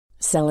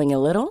Selling a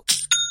little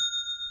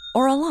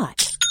or a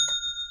lot?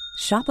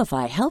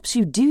 Shopify helps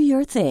you do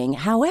your thing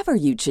however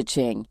you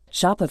cha-ching.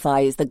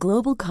 Shopify is the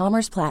global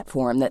commerce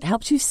platform that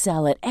helps you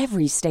sell at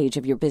every stage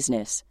of your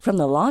business. From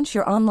the launch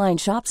your online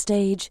shop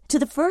stage to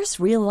the first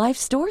real-life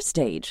store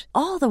stage,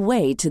 all the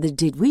way to the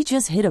did we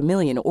just hit a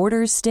million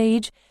orders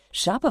stage.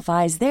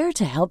 Shopify is there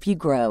to help you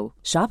grow.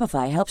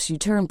 Shopify helps you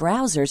turn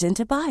browsers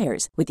into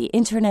buyers with the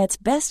internet's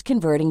best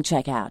converting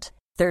checkout.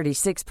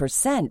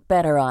 36%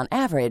 better on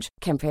average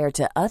compared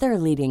to other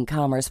leading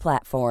commerce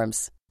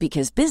platforms.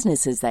 Because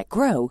businesses that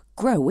grow,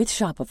 grow with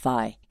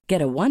Shopify.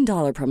 Get a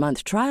 $1 per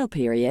month trial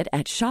period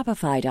at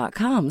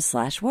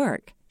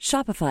shopify.com/work.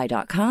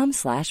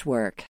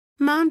 Shopify.com/work.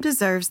 Mom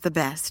deserves the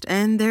best,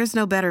 and there's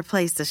no better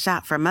place to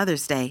shop for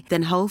Mother's Day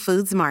than Whole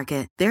Foods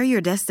Market. They're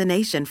your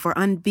destination for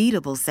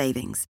unbeatable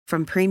savings,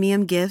 from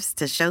premium gifts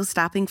to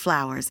show-stopping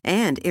flowers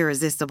and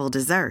irresistible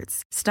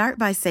desserts. Start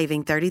by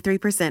saving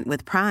 33%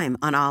 with Prime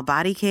on all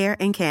body care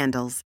and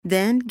candles.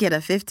 Then get a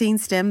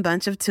 15-stem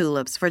bunch of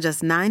tulips for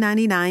just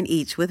 $9.99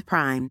 each with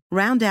Prime.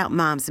 Round out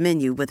Mom's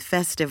menu with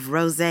festive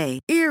rosé,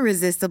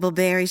 irresistible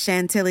berry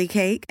chantilly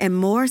cake, and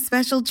more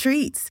special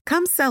treats.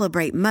 Come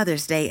celebrate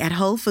Mother's Day at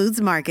Whole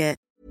Foods Market.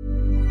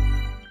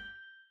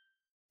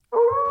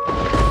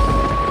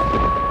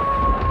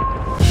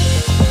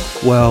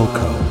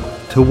 Welcome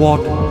to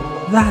What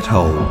That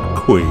Old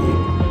Queen,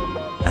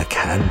 a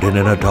candid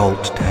and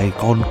adult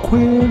take on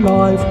queer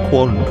life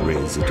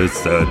quandaries at a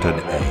certain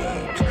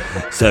age.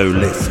 So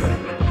listen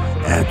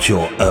at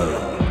your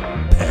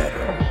own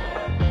peril.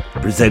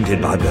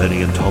 Presented by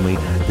Bernie and Tommy,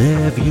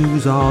 their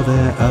views are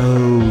their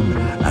own,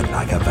 and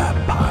like a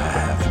vampire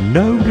have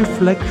no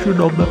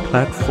reflection on the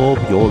platform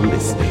you're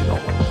listening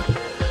on.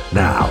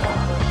 Now,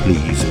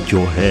 please let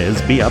your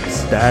hairs be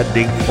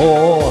upstanding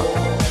for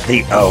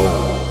the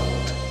Old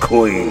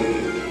Queens.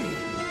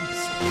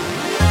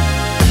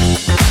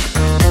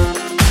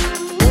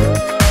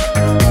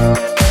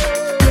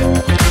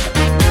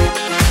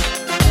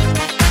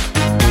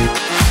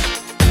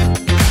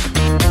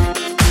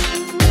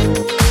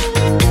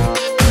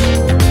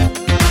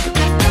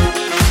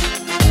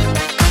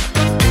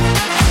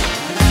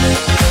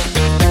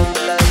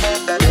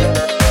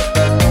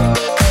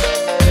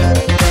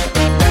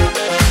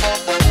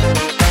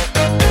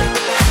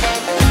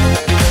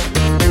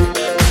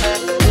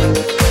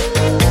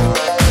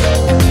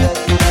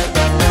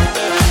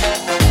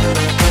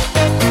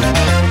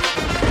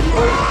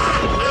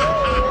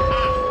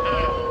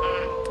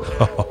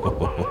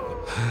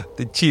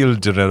 The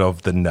children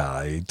of the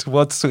night.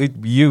 What sweet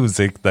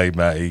music they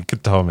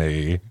make,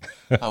 Tommy.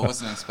 I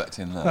wasn't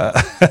expecting that.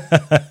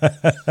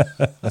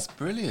 That's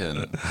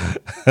brilliant.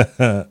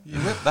 You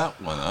whipped that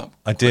one up.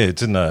 I did,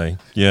 didn't I?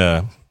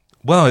 Yeah.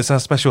 Well, it's our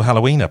special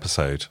Halloween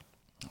episode.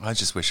 I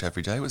just wish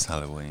every day was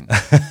Halloween.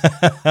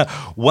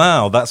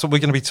 Wow, that's what we're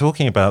going to be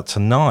talking about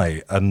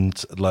tonight.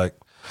 And like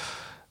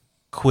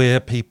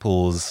queer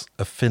people's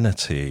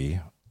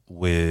affinity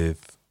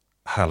with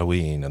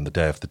Halloween and the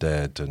Day of the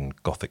Dead and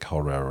gothic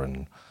horror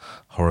and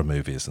horror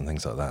movies and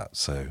things like that.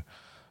 So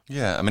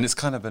yeah, I mean, it's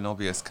kind of an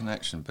obvious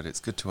connection, but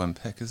it's good to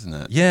unpick, isn't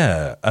it?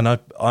 yeah, and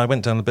I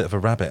went down a bit of a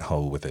rabbit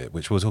hole with it,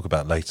 which we'll talk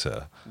about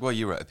later. Well,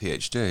 you were at a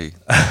PhD.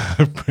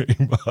 Pretty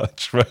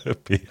much.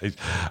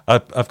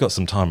 I've got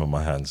some time on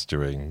my hands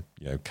during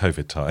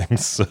COVID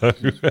times, so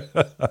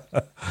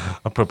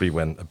I probably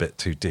went a bit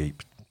too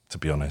deep, to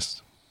be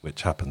honest,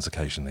 which happens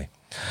occasionally.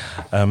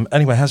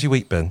 Anyway, how's your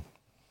week been?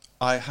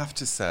 I have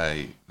to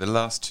say, the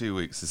last 2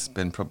 weeks has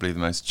been probably the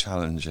most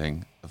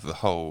challenging of the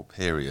whole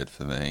period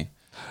for me.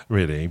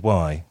 Really?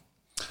 Why?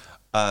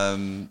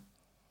 Well,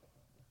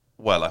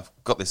 I've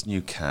got this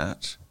new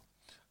cat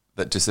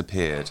that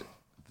disappeared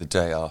the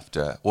day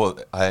after. Well,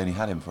 I only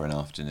had him for an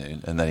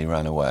afternoon, and then he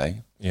ran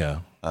away. Yeah.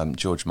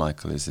 George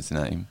Michael is his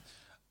name.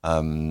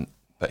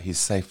 But he's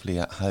safely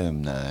at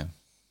home now.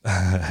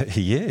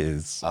 He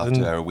is.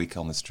 After a week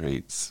on the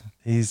streets.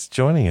 He's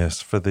joining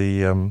us for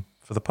the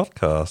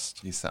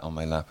podcast. He's sat on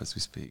my lap as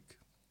we speak.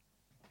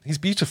 He's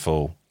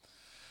beautiful.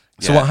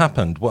 So Yeah. what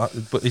happened? But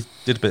he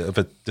did a bit of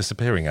a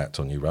disappearing act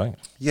on you, right?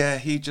 Yeah,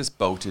 he just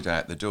bolted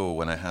out the door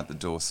when I had the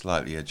door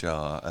slightly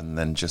ajar and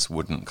then just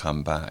wouldn't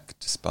come back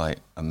despite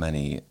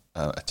many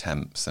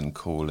attempts and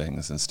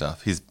callings and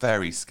stuff. He's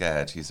very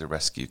scared. He's a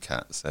rescue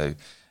cat. So,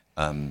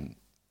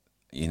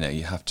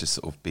 you have to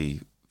sort of be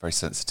very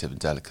sensitive and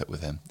delicate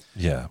with him.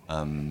 Yeah.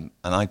 And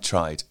I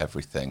tried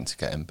everything to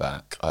get him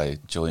back. I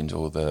joined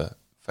all the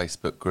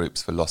Facebook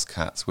groups for lost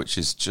cats, which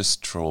is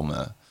just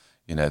trauma.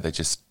 They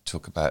just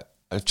talk about,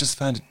 I've just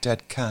found a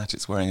dead cat.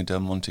 It's wearing a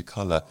Del Monte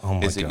collar. Oh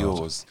my Is it God.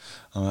 yours?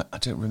 I'm like, I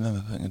don't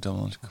remember putting a Del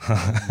Monte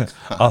collar.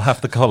 I'll have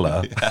the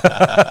collar,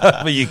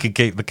 but you can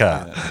keep the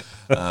cat.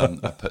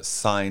 I put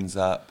signs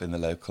up in the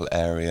local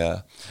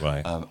area.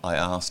 Right. I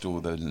asked all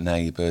the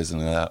neighbours,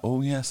 and they're like,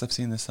 oh yes, I've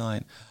seen the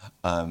sign.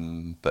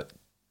 And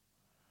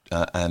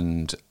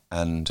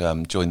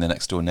join the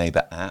Next Door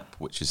Neighbour app,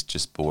 which is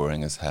just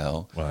boring as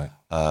hell. Right.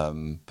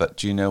 But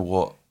do you know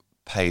what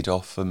paid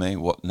off for me?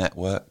 What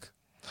network?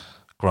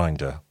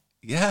 Grinder.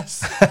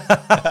 Yes.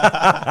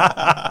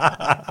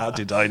 How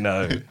did I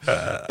know?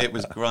 It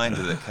was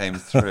Grindr that came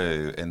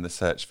through in the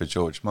search for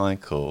George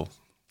Michael.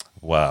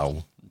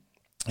 Wow.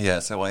 Yeah,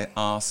 so I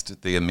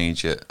asked the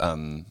immediate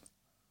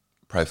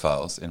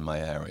profiles in my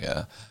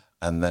area,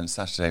 and then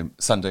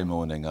Sunday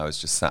morning, I was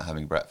just sat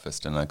having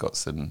breakfast, and I got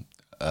some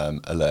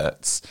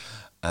alerts,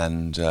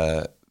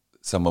 and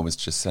someone was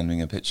just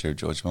sending a picture of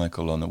George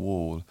Michael on the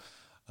wall,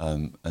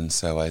 and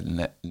so I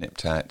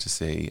nipped out to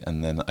see,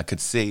 and then I could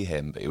see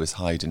him, but he was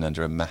hiding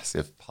under a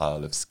massive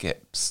pile of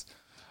skips,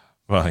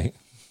 Right.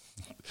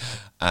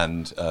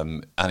 and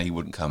he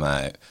wouldn't come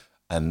out,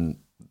 and.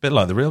 Bit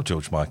like the real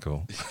George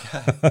Michael.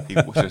 He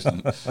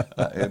wouldn't.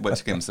 It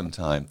took him some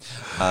time.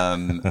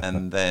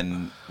 And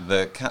then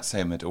the cat's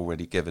home had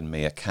already given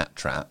me a cat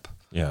trap.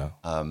 Yeah.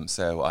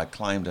 So I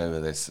climbed over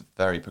this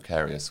very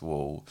precarious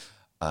wall,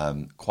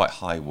 quite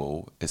high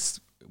wall. It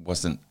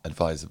wasn't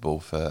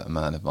advisable for a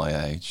man of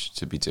my age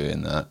to be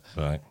doing that.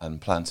 Right. And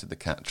planted the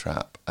cat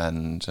trap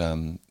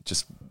and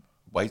just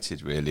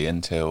waited really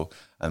until,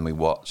 and we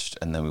watched,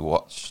 and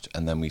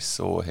then we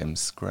saw him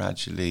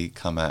gradually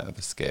come out of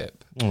the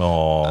skip.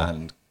 Aww.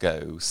 And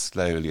go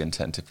slowly and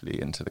tentatively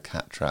into the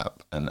cat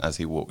trap. And as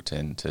he walked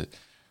in to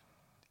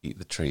eat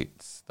the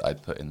treats that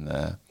I'd put in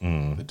there,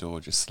 the door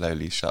just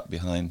slowly shut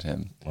behind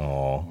him.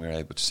 Aww. We were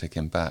able to take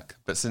him back.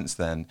 But since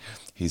then,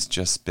 he's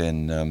just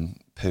been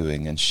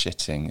pooing and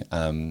shitting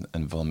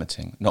and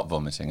vomiting. Not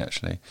vomiting,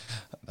 actually.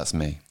 That's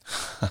me.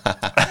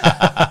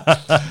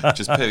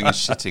 Just pooing and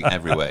shitting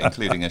everywhere,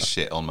 including a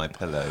shit on my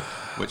pillow,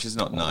 which is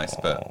not nice,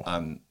 but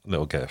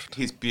little gift.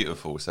 he's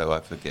beautiful, so I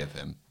forgive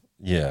him.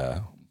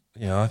 Yeah.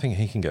 Yeah, I think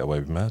he can get away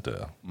with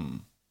murder.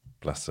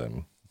 Bless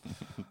him.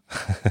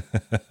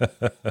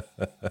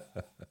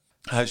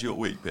 How's your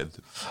week been?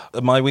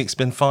 My week's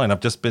been fine. I've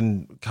just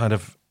been kind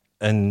of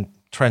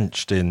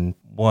entrenched in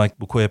why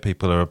queer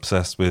people are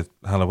obsessed with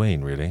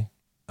Halloween, really,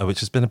 which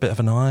has been a bit of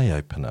an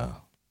eye-opener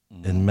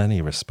in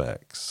many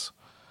respects.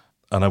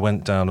 And I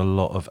went down a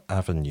lot of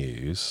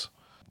avenues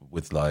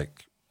with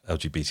like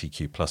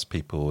LGBTQ plus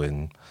people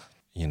in,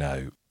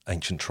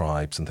 ancient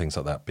tribes and things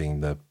like that,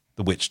 being the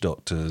witch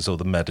doctors or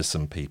the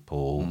medicine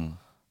people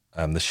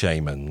and the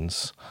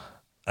shamans,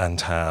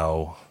 and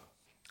how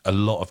a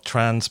lot of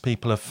trans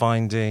people are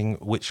finding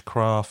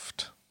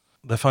witchcraft,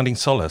 they're finding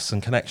solace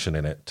and connection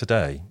in it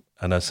today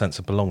and a sense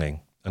of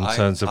belonging in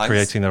terms of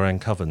creating their own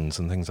covens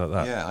and things like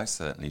that. Yeah, I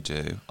certainly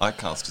do. I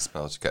cast a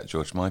spell to get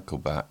George Michael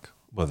back.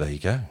 Well, there you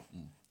go.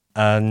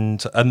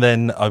 And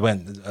then I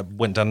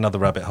went down another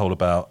rabbit hole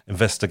about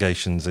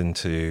investigations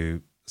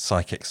into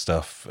psychic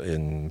stuff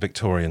in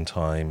Victorian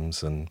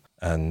times and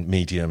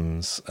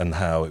mediums, and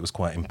how it was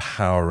quite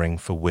empowering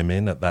for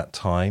women at that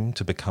time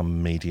to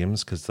become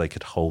mediums because they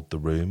could hold the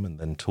room and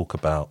then talk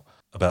about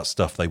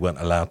stuff they weren't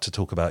allowed to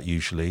talk about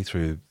usually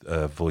through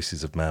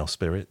voices of male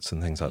spirits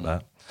and things like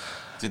that.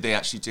 Did they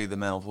actually do the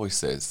male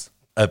voices?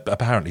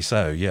 Apparently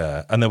so,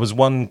 yeah. And there was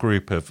one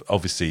group of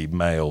obviously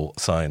male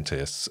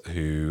scientists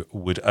who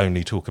would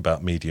only talk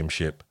about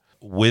mediumship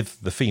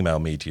with the female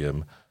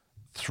medium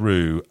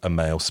through a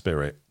male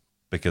spirit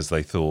because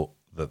they thought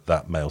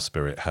that male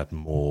spirit had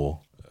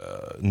more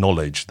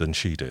knowledge than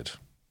she did,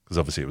 because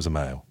obviously it was a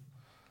male.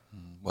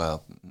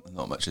 Well,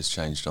 not much has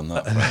changed on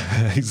that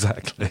front.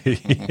 Exactly.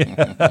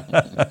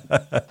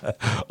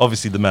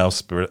 Obviously the male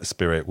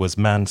spirit was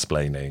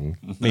mansplaining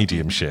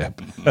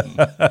mediumship.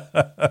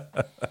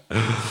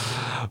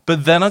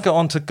 But then I got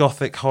onto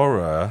Gothic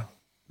horror,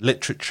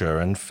 literature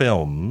and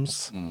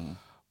films,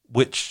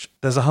 which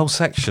there's a whole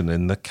section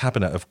in the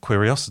Cabinet of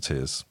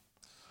Curiosities.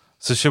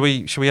 So shall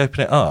we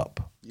open it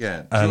up?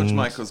 Yeah, George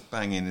Michael's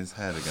banging his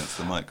head against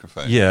the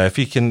microphone. Yeah, if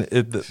you can,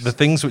 the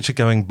things which are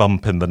going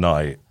bump in the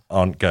night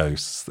aren't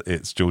ghosts.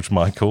 It's George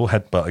Michael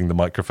headbutting the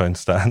microphone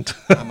stand.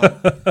 I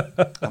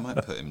might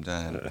put him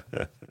down.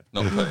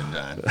 Not put him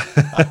down.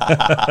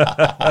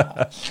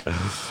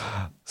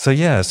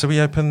 So we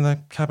open the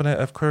Cabinet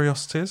of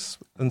Curiosities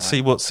and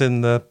see what's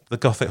in the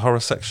Gothic horror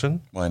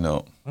section. Why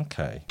not?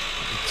 Okay.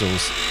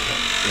 It's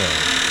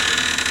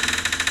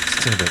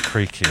still a bit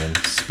creaky and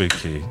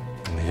spooky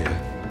in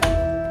here.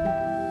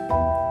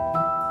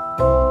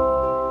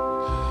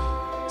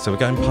 So we're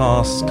going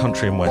past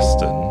country and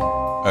western.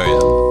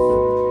 Oh,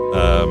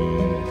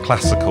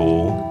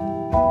 Classical,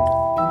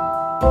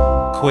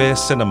 queer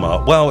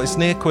cinema. Well, it's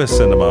near queer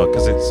cinema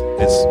because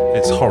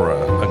it's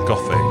horror and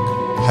gothic.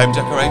 yeah. Home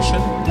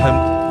decoration?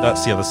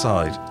 That's the other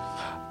side.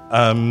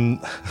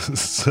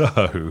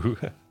 So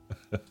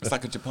It's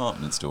like a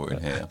department store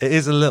in here. it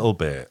is a little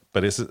bit,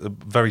 but it's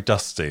very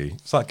dusty.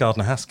 It's like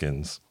Gardner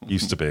Haskins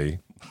used to be.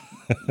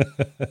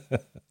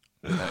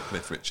 Without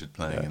Cliff Richard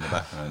playing in the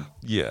background.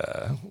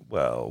 Yeah,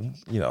 well,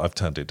 I've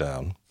turned it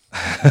down.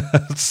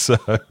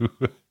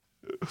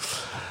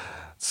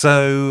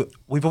 So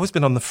we've always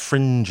been on the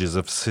fringes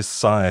of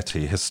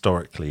society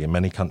historically in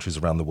many countries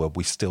around the world.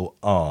 We still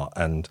are,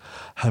 and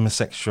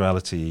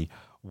homosexuality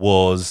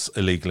was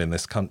illegal in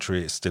this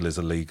country. It still is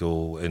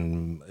illegal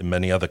in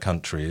many other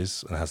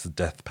countries and has the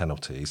death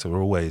penalty. So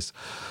we're always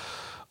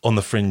on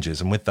the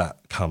fringes, and with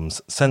that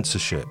comes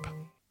censorship.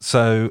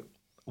 So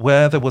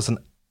where there was an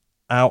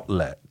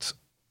outlet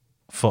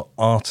for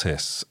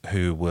artists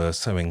who were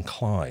so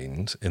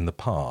inclined in the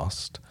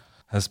past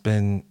has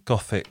been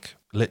Gothic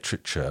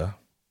literature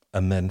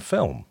and then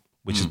film,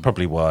 which is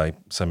probably why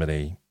so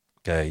many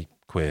gay,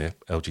 queer,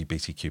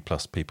 LGBTQ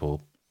plus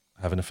people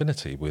have an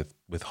affinity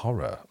with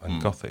horror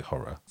and Gothic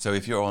horror. So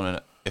if you're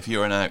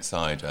an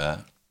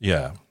outsider,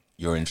 Yeah.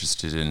 you're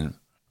interested in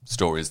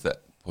stories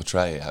that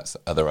portray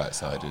other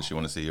outsiders. You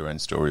want to see your own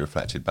story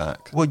reflected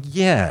back. Well,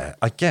 yeah,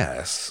 I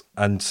guess.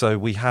 And so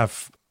we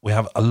have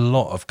a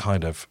lot of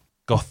kind of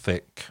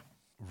Gothic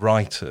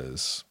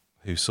writers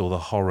who saw the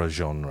horror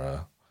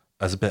genre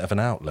as a bit of an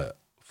outlet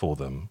for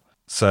them.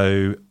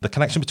 So the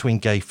connection between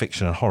gay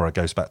fiction and horror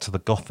goes back to the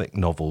Gothic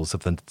novels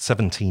of the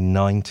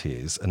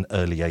 1790s and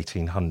early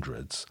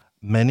 1800s.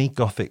 Many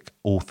Gothic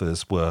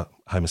authors were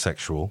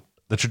homosexual.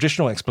 The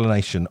traditional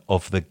explanation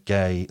of the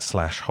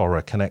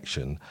gay/horror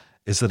connection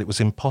is that it was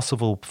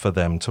impossible for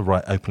them to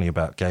write openly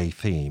about gay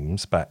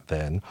themes back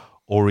then,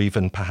 or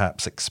even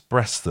perhaps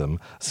express them,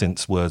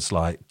 since words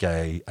like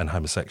gay and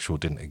homosexual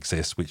didn't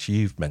exist, which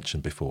you've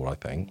mentioned before, I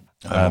think.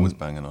 I was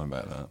banging on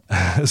about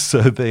that.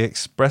 So they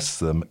express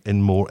them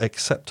in more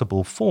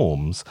acceptable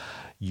forms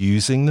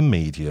using the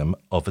medium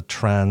of a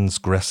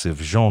transgressive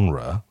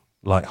genre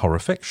like horror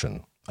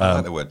fiction. I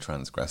like the word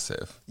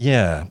transgressive.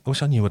 Yeah, I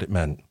wish I knew what it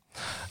meant.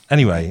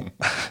 Anyway.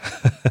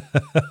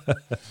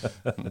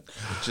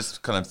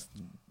 Just kind of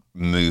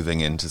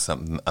moving into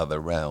some other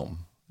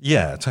realm.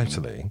 Yeah,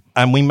 totally.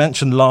 And we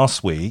mentioned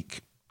last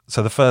week,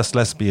 so the first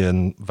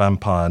lesbian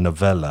vampire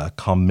novella,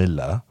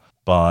 Carmilla,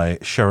 by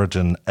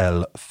Sheridan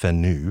L.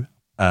 Fennou,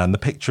 and The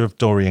Picture of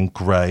Dorian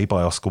Gray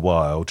by Oscar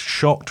Wilde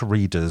shocked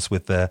readers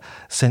with their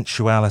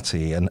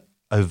sensuality and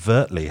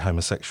overtly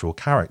homosexual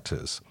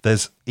characters.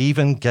 There's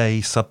even gay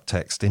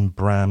subtext in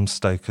Bram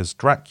Stoker's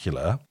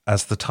Dracula,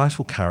 as the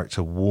title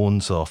character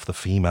warns off the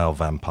female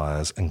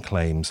vampires and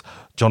claims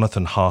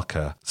Jonathan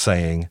Harker,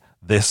 saying,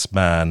 "This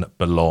man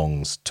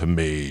belongs to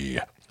me."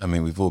 I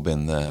mean, we've all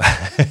been there.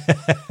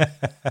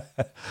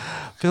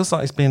 Feels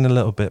like he's being a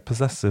little bit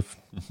possessive.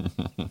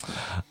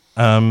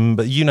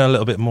 But you know a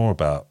little bit more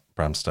about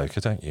Bram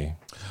Stoker, don't you?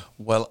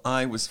 Well,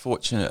 I was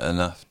fortunate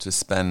enough to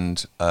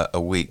spend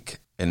a week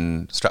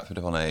in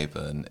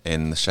Stratford-upon-Avon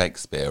in the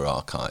Shakespeare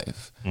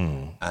Archive.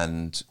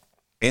 And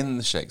in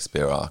the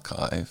Shakespeare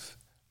Archive,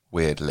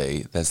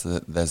 weirdly,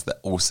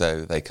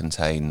 also they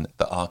contain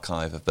the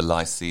archive of the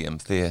Lyceum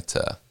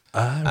Theatre.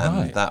 And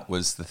right. that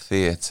was the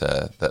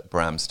theatre that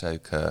Bram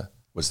Stoker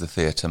was the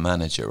theatre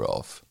manager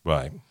of.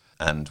 Right.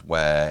 And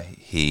where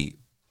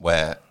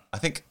I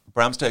think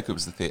Bram Stoker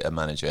was the theatre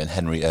manager and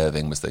Henry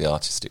Irving was the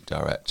artistic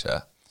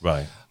director.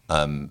 Right.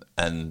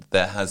 And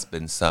there has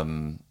been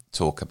some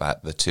talk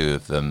about the two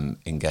of them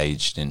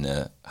engaged in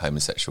a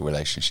homosexual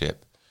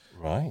relationship.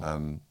 Right.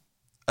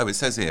 It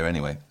says here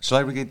anyway. Shall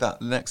I read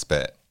that next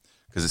bit?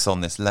 Because it's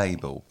on this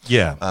label.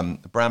 Yeah.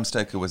 Bram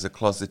Stoker was a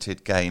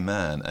closeted gay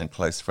man and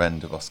close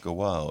friend of Oscar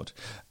Wilde,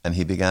 and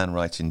he began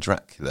writing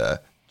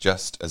Dracula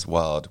just as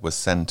Wilde was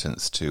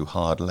sentenced to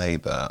hard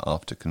labour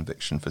after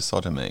conviction for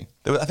sodomy.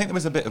 I think there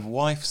was a bit of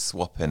wife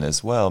swapping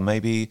as well.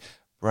 Maybe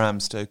Bram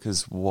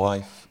Stoker's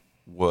wife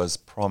was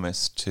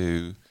promised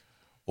to,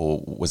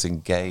 or was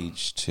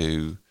engaged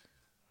to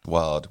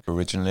Wilde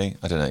originally.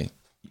 I don't know.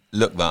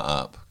 Look that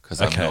up,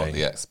 because I'm not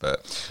the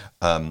expert.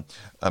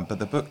 But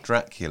the book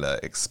Dracula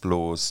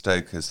explores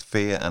Stoker's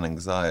fear and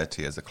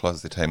anxiety as a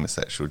closeted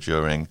homosexual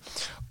during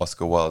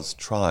Oscar Wilde's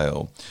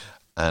trial.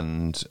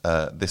 And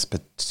this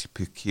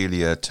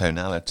peculiar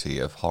tonality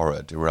of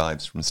horror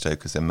derives from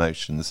Stoker's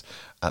emotions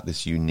at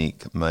this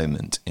unique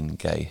moment in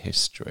gay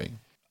history.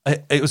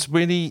 It's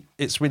really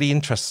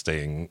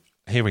interesting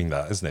hearing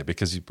that, isn't it?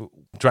 Because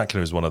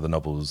Dracula is one of the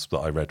novels that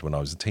I read when I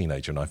was a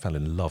teenager, and I fell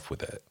in love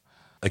with it.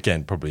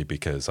 Again, probably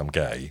because I'm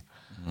gay.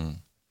 Mm.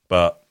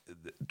 But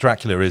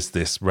Dracula is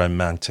this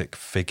romantic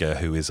figure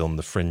who is on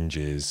the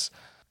fringes.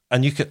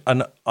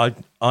 And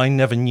I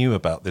never knew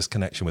about this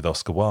connection with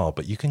Oscar Wilde,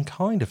 but you can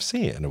kind of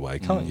see it in a way,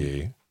 can't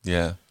you?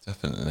 Yeah,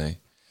 definitely.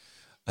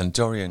 And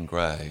Dorian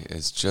Gray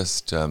is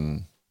just,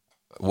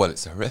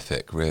 it's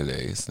horrific,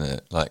 really, isn't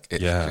it? Like,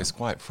 it's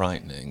quite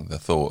frightening, the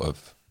thought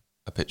of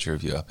a picture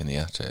of you up in the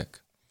attic.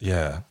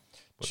 Yeah.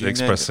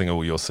 Expressing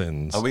all your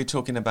sins. Are we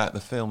talking about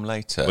the film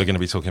later? We're going to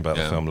be talking about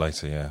the film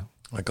later, yeah.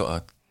 I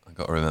got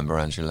to remember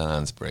Angela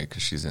Lansbury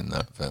because she's in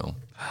that film.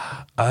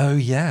 Oh,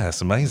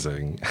 yes,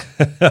 amazing.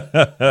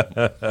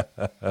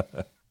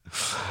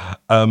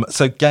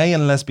 So gay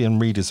and lesbian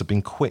readers have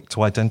been quick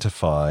to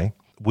identify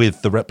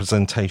with the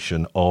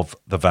representation of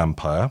the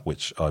vampire,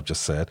 which I've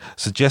just said,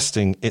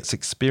 suggesting its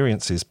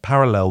experiences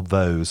parallel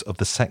those of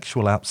the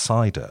sexual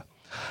outsider,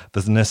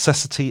 the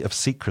necessity of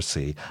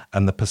secrecy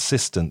and the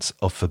persistence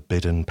of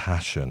forbidden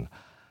passion,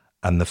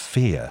 and the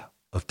fear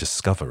of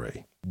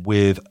discovery,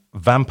 with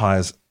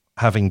vampires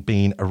having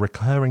been a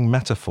recurring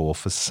metaphor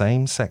for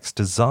same-sex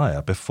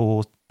desire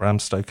before Bram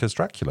Stoker's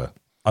Dracula.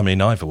 I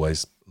mean, I've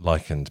always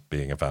likened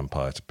being a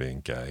vampire to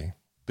being gay.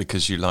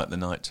 Because you like the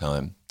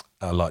nighttime.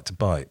 I like to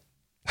bite.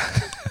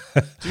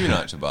 Do you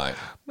like to bite?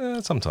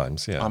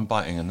 Sometimes, yeah. I'm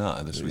biting a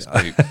nut as we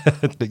speak.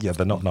 Yeah,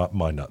 they're not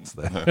my nuts,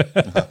 though.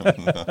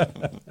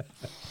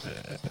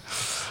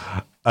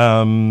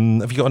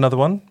 Have you got another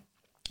one?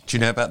 Do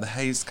you know about the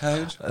Hays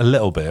Code? A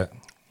little bit.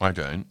 I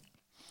don't.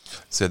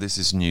 So this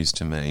is news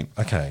to me.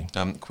 Okay.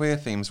 Queer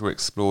themes were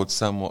explored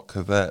somewhat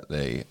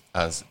covertly,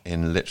 as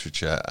in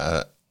literature,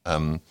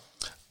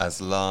 as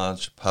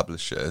large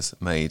publishers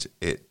made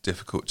it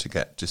difficult to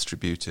get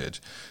distributed.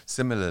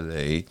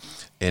 Similarly,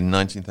 in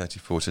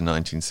 1934 to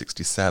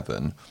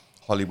 1967,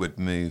 Hollywood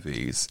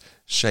movies,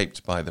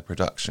 shaped by the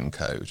production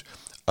code,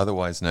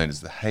 otherwise known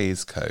as the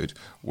Hays Code,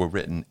 were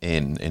written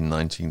in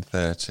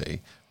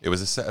 1930. It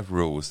was a set of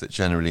rules that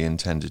generally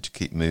intended to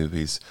keep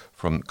movies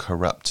from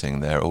corrupting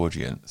their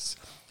audience.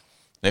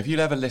 Now, if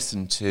you'll ever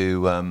listen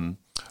to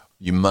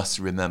You Must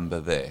Remember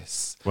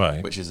This,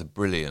 right, which is a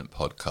brilliant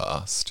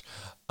podcast,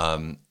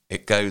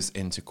 it goes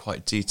into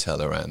quite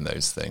detail around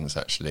those things,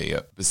 actually,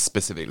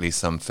 specifically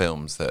some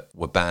films that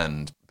were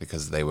banned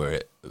because they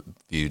were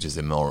viewed as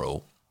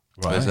immoral.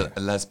 Right. There's a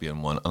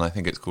lesbian one, and I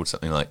think it's called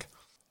something like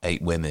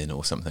 8 Women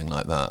or something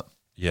like that.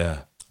 Yeah.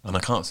 And I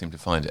can't seem to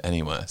find it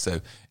anywhere. So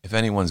if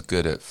anyone's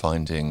good at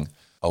finding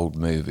old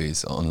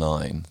movies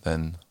online,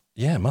 then...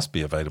 Yeah, it must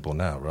be available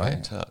now, right? Get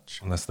in touch.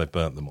 Unless they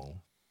burnt them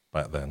all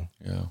back then.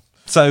 Yeah.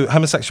 So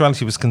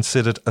homosexuality was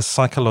considered a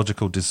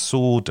psychological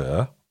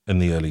disorder in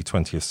the early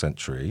 20th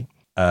century.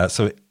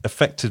 So it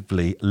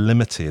effectively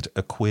limited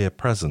a queer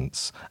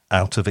presence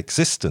out of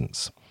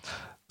existence.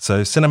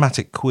 So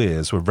cinematic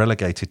queers were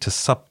relegated to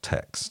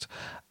subtext,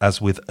 as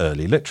with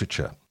early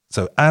literature.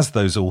 So as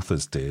those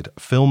authors did,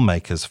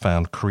 filmmakers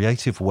found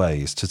creative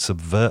ways to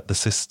subvert the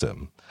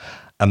system,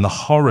 and the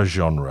horror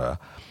genre,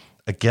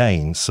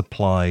 again,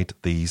 supplied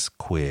these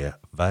queer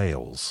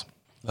veils.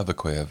 Love a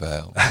queer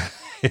veil.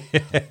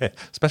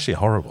 Especially a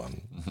horror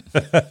one.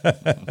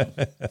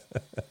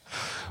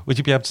 Would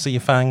you be able to see your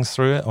fangs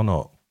through it or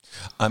not?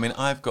 I mean,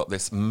 I've got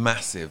this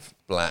massive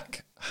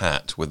black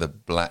hat with a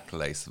black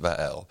lace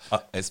veil.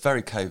 It's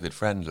very COVID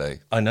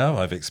friendly. I know,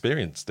 I've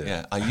experienced it.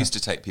 Yeah, I used to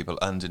take people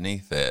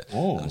underneath it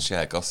and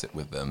share gossip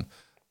with them,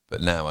 but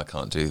now I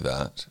can't do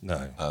that.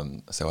 No.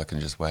 So I can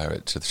just wear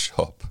it to the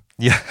shop.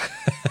 Yeah.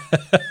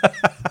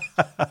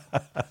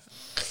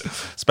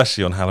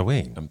 Especially on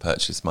Halloween. And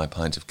purchase my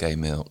pint of gay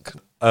milk.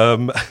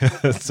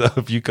 So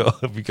have you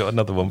got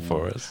another one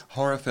for us?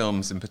 Horror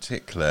films in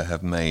particular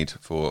have made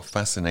for a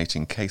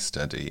fascinating case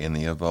study in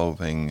the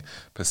evolving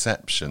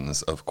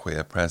perceptions of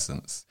queer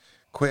presence.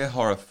 Queer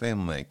horror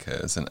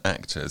filmmakers and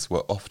actors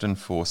were often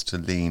forced to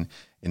lean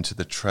into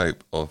the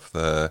trope of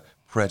the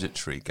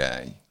predatory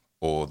gay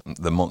or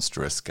the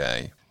monstrous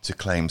gay to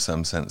claim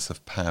some sense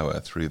of power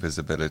through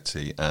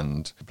visibility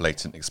and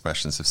blatant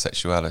expressions of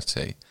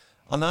sexuality.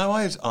 And now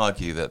I'd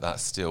argue that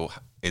still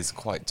is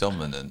quite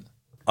dominant.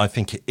 I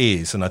think it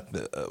is, and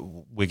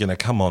we're going to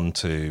come on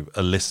to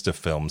a list of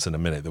films in a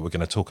minute that we're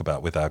going to talk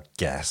about with our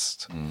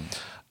guest,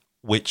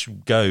 which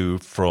go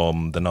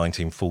from the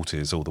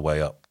 1940s all the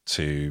way up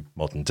to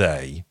modern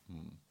day.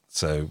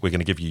 So we're going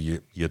to give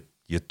you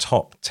your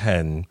top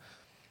 10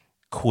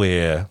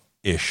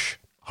 queer-ish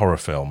horror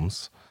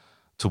films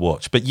to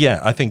watch. But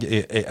yeah, I think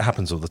it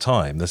happens all the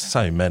time. There's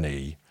so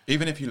many.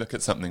 Even if you look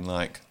at something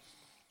like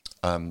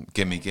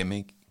Gimme,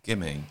 Gimme,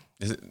 Gimme,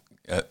 is it?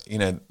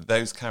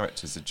 Those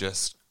characters are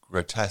just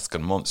grotesque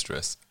and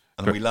monstrous,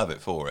 and we love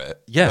it for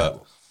it. Yeah.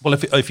 Well,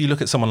 if you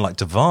look at someone like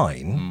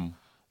Divine,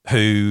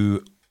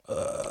 who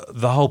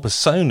the whole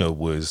persona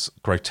was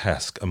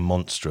grotesque and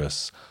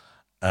monstrous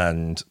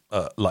and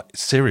like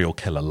serial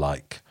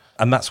killer-like,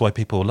 and that's why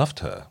people loved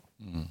her.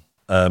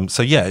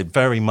 So yeah, it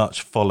very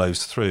much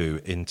follows through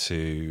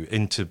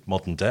into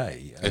modern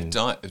day. And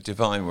if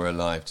Divine were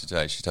alive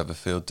today, she'd have a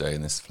field day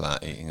in this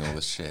flat eating all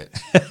the shit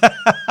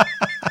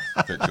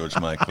that George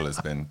Michael has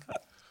been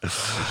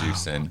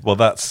producing. Well,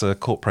 that's a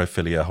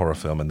corporophilia horror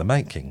film in the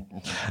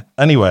making.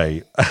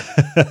 Anyway,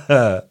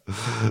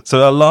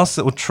 so our last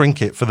little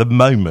trinket for the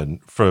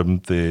moment from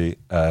the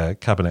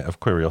Cabinet of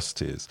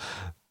Curiosities.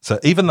 So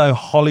even though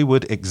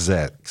Hollywood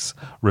execs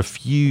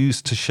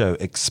refused to show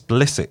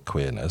explicit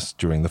queerness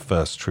during the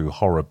first true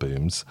horror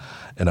booms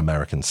in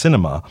American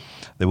cinema,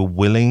 they were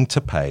willing to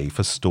pay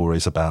for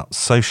stories about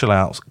social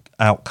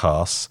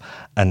outcasts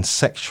and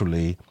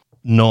sexually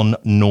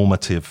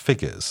non-normative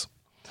figures.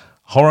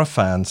 Horror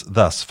fans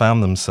thus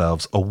found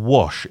themselves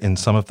awash in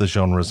some of the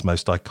genre's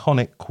most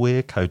iconic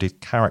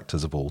queer-coded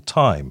characters of all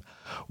time,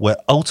 where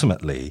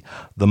ultimately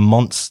the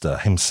monster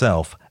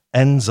himself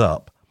ends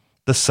up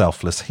the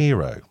selfless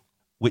hero,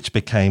 which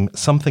became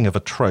something of a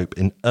trope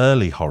in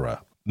early horror.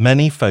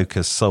 Many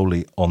focus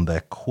solely on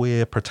their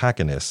queer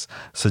protagonists,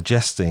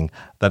 suggesting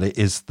that it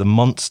is the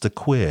monster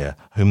queer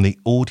whom the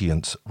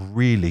audience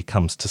really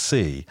comes to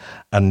see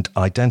and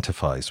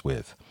identifies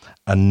with,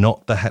 and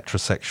not the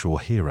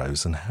heterosexual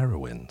heroes and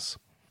heroines.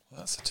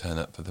 That's a turn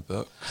up for the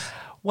book.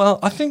 Well,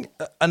 I think,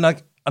 and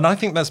I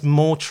think that's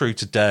more true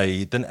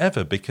today than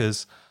ever,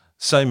 because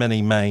so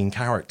many main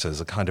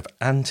characters are kind of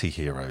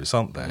anti-heroes,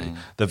 aren't they?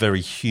 They're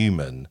very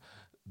human.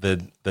 They're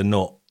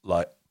not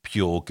like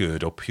pure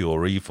good or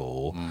pure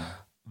evil.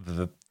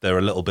 They're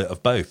a little bit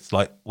of both,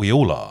 like we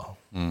all are.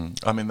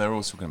 I mean, they're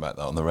all talking about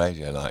that on the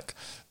radio, like,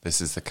 this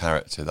is the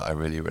character that I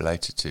really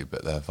related to,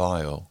 but they're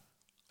vile.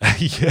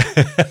 Yeah,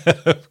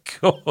 of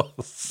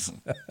course.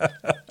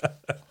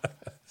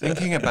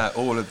 Thinking about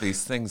all of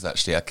these things,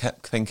 actually, I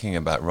kept thinking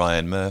about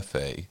Ryan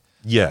Murphy.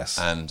 Yes.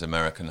 And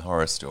American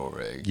Horror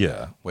Story.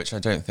 Yeah. Which I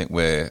don't think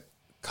we're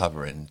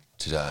covering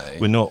today.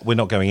 We're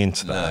not going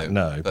into that,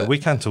 no, but we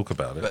can talk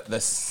about it. But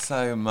there's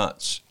so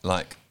much,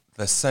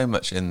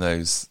 in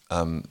those,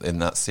 in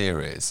that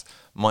series.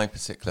 My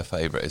particular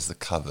favourite is The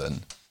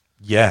Coven.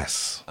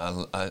 Yes.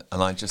 And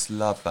I just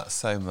love that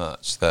so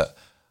much that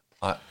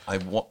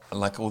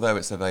although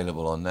it's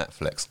available on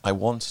Netflix, I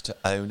wanted to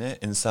own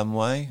it in some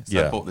way.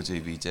 So I bought the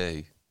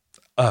DVD.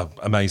 Oh,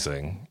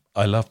 amazing.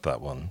 I loved that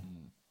one.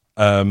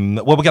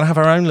 Well, we're going to have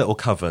our own little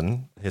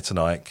coven here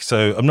tonight.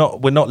 So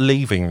we're not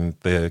leaving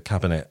the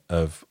cabinet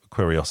of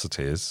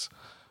curiosities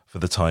for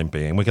the time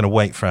being. We're going to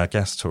wait for our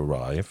guests to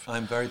arrive.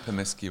 I'm very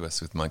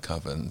promiscuous with my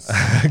covens.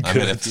 I'm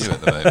in a few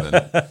at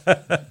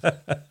the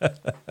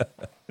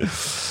moment.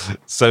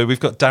 So we've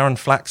got Darren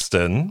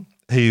Flaxton,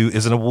 who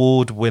is an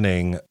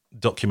award-winning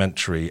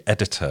documentary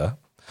editor,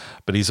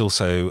 but he's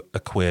also a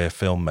queer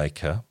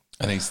filmmaker.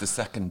 And he's the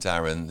second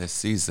Darren this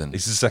season.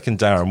 He's the second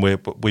Darren.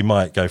 We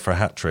might go for a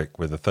hat trick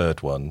with a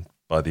third one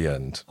by the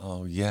end.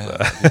 Oh, yeah.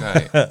 That'd be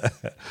great.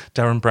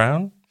 Darren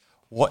Brown?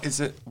 What is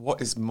it?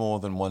 What is more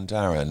than one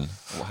Darren?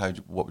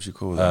 What would you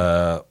call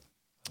that?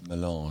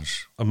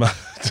 Melange.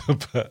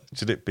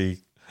 Should it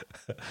be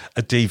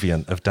a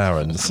deviant of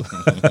Darrens?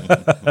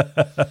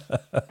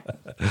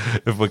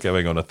 If we're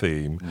going on a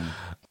theme.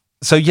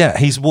 So yeah,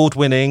 he's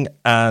award-winning,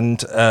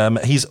 and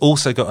he's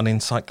also got an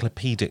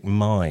encyclopedic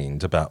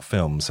mind about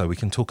films, so we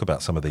can talk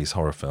about some of these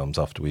horror films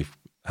after we've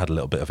had a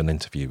little bit of an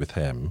interview with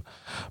him.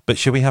 But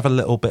should we have a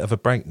little bit of a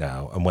break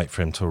now and wait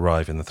for him to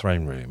arrive in the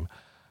throne room,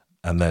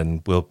 and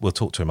then we'll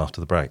talk to him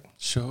after the break?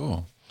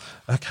 Sure.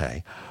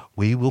 Okay,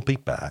 we will be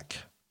back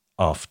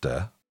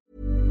after.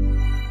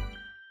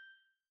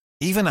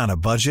 Even on a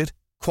budget,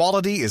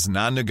 quality is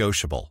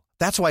non-negotiable.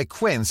 That's why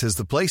Quince is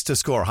the place to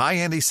score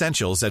high-end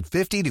essentials at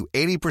 50 to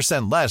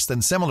 80% less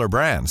than similar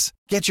brands.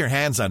 Get your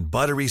hands on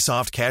buttery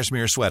soft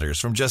cashmere sweaters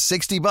from just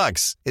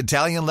 $60,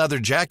 Italian leather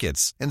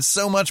jackets, and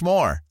so much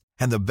more.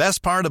 And the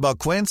best part about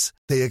Quince,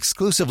 they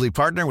exclusively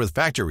partner with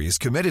factories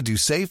committed to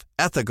safe,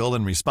 ethical,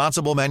 and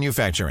responsible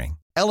manufacturing.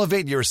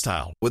 Elevate your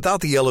style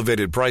without the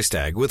elevated price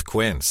tag with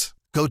Quince.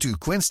 Go to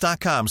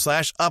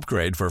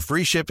quince.com/upgrade for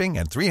free shipping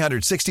and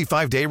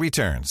 365-day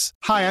returns.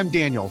 Hi, I'm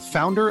Daniel,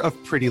 founder of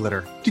Pretty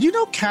Litter. Did you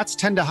know cats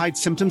tend to hide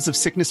symptoms of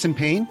sickness and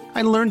pain?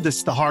 I learned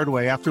this the hard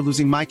way after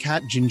losing my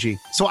cat, Gingy.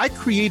 So I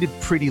created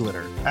Pretty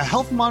Litter, a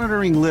health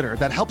monitoring litter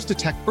that helps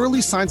detect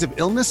early signs of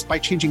illness by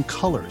changing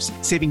colors,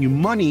 saving you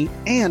money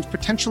and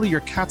potentially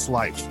your cat's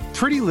life.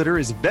 Pretty Litter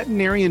is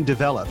veterinarian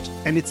developed,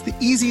 and it's the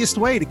easiest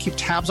way to keep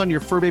tabs on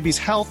your fur baby's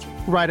health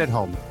right at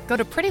home. Go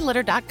to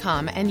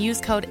prettylitter.com and use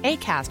code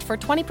ACAST for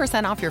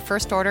 20% off your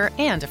first order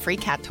and a free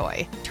cat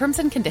toy. Terms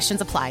and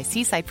conditions apply.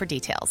 See site for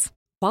details.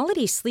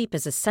 Quality sleep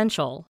is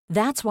essential.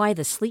 That's why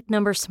the Sleep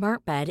Number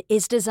Smart Bed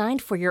is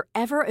designed for your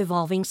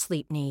ever-evolving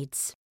sleep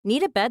needs.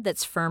 Need a bed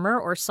that's firmer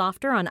or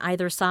softer on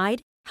either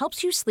side?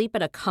 Helps you sleep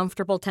at a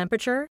comfortable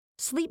temperature?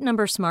 Sleep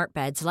Number Smart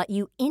Beds let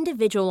you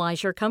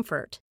individualize your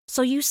comfort,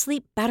 so you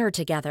sleep better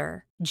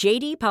together.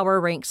 J.D. Power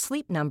ranks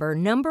Sleep Number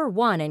number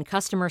 1 in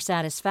customer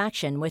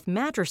satisfaction with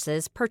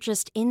mattresses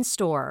purchased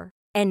in-store.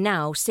 And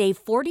now,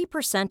 save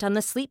 40% on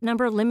the Sleep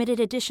Number Limited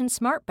Edition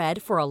Smart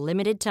Bed for a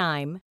limited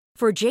time.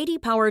 For J.D.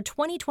 Power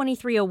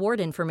 2023 award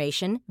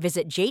information,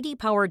 visit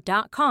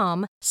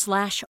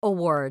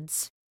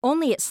jdpower.com/awards.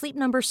 Only at Sleep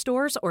Number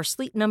stores or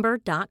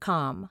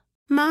sleepnumber.com.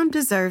 Mom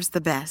deserves the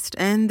best,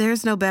 and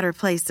there's no better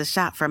place to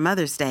shop for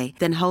Mother's Day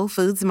than Whole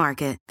Foods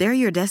Market. They're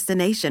your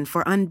destination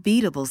for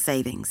unbeatable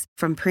savings,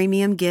 from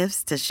premium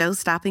gifts to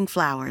show-stopping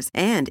flowers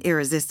and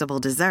irresistible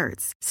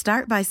desserts.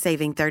 Start by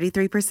saving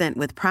 33%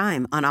 with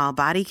Prime on all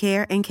body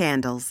care and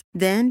candles.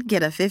 Then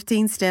get a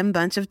 15-stem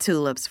bunch of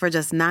tulips for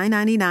just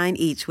 $9.99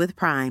 each with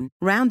Prime.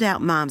 Round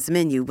out Mom's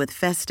menu with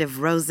festive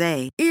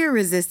rosé,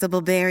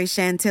 irresistible berry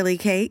chantilly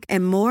cake,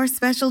 and more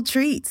special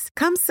treats.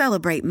 Come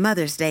celebrate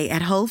Mother's Day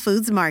at Whole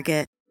Foods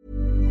Market.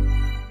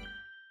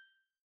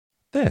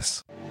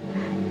 This.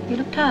 You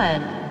look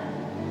tired.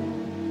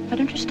 Why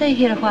don't you stay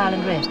here a while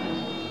and rest?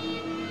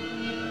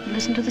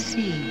 Listen to the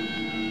sea.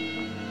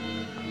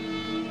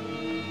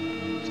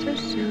 So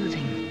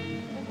soothing.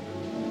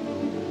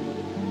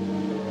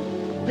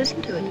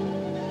 Listen to it.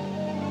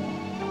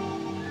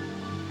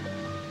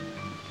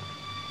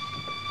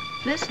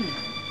 Listen.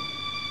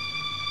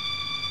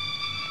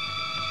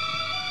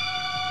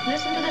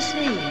 Listen to the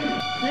sea.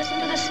 Listen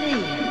to the sea.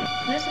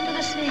 Listen to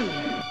the sea.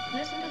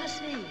 Listen to the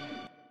sea.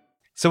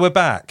 So we're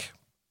back,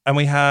 and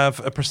we have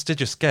a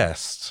prestigious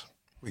guest.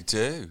 We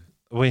do.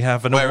 We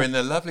have wearing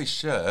a lovely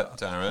shirt,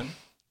 Darren.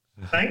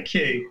 Thank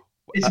you.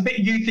 It's a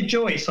bit Youtha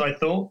Joyce, I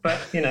thought, but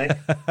you know.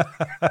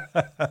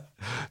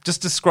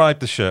 Just describe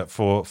the shirt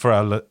for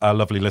our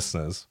lovely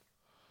listeners.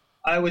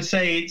 I would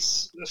say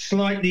it's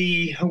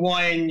slightly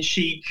Hawaiian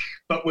chic,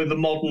 but with a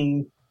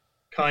modern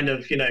kind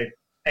of,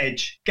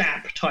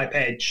 Gap type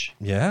edge.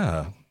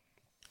 Yeah.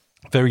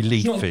 Very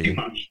leafy. Not too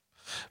much.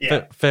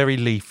 Yeah. Very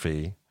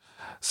leafy.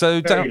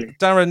 So, Very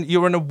Darren,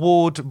 you're an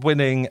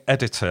award-winning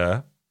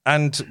editor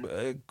and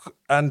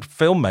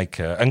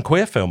filmmaker and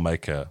queer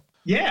filmmaker.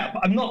 Yeah,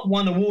 I've not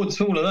won awards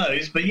for all of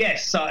those, but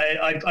yes,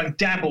 I've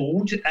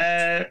dabbled,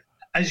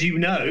 as you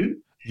know.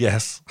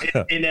 Yes.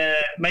 in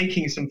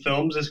making some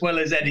films as well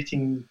as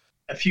editing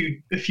a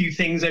few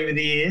things over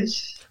the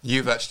years.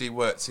 You've actually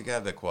worked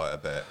together quite a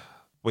bit.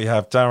 We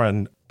have.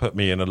 Darren put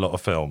me in a lot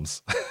of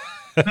films.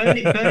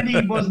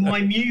 Bernie was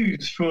my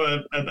muse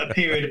for a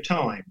period of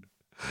time.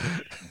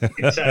 You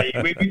could say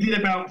we did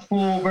about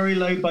 4 very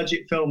low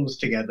budget films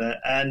together,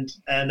 and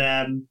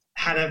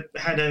had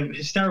a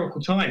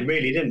hysterical time,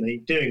 really, didn't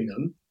we? Doing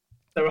them.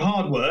 They were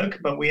hard work,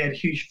 but we had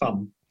huge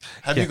fun.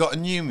 Have you got a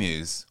new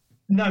muse?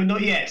 No,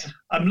 not yet.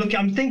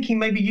 I'm thinking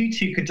maybe you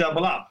two could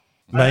double up.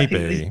 Maybe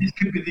I think this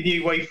could be the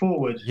new way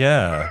forward.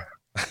 Yeah.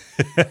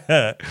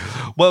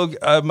 Well,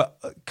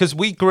 because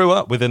we grew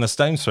up within a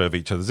stone's throw of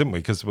each other, didn't we?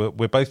 Because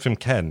we're both from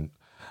Kent,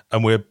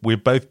 and we're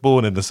both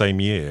born in the same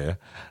year.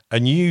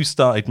 And you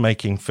started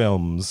making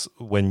films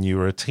when you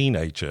were a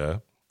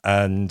teenager,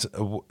 and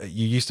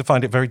you used to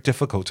find it very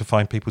difficult to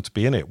find people to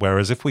be in it.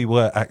 Whereas if we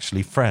were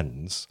actually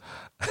friends,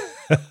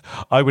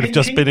 I would have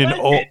just been in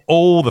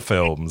all the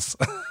films.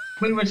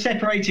 We were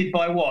separated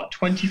by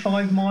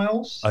 25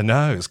 miles? I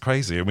know, it's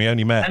crazy. And we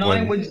only met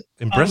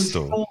in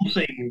Bristol. I was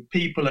forcing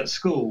people at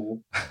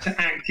school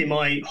to act in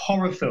my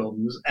horror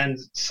films and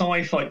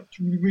sci-fi,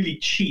 really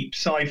cheap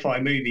sci-fi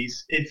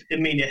movies.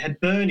 Had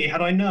Bernie,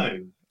 had I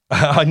known.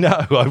 I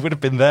know, I would have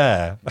been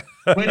there.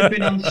 It would have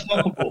been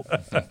unstoppable.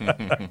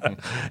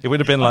 It would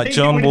have been like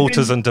John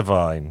Waters and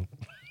Divine.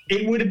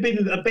 It would have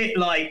been a bit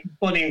like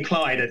Bonnie and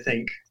Clyde, I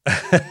think,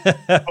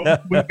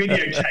 with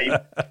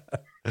videotape.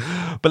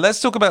 But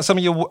let's talk about some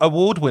of your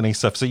award-winning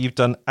stuff. So you've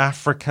done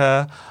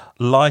Africa,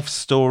 Life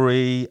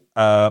Story,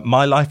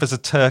 My Life as a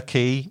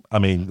Turkey. I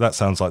mean, that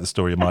sounds like the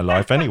story of my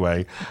life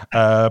anyway.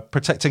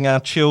 Protecting Our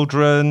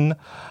Children,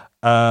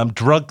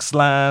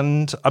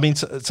 Drugsland. I mean,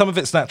 some of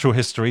it's natural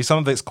history. Some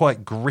of it's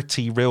quite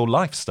gritty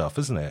real-life stuff,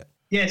 isn't it?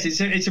 Yes,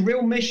 it's a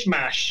real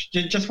mishmash.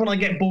 Just when I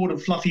get bored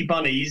of fluffy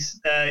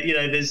bunnies,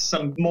 there's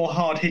some more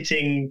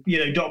hard-hitting,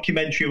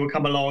 documentary will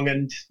come along,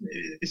 and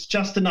it's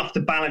just enough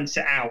to balance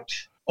it out.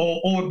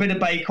 Or a bit of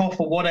Bake Off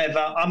or whatever.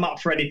 I'm up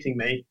for anything,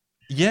 mate.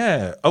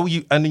 Yeah. Oh,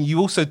 you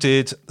also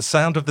did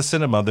Sound of the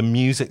Cinema, the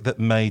music that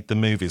made the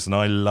movies, and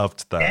I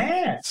loved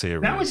that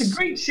series. That was a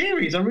great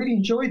series. I really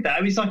enjoyed that.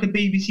 It was like a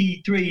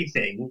BBC Three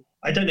thing.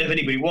 I don't know if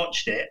anybody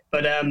watched it,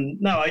 but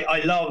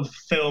I love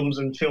films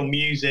and film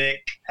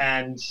music,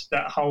 and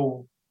that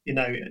whole,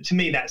 to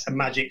me, that's a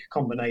magic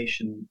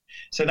combination.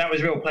 So that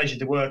was a real pleasure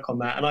to work on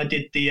that. And I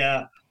did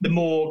the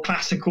more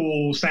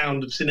classical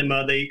Sound of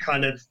Cinema, the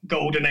kind of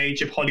golden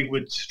age of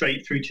Hollywood,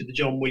 straight through to the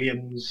John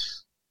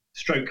Williams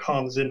 /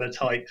 Hans Zimmer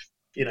type,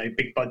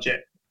 big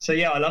budget. So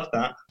yeah, I love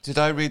that. Did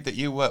I read that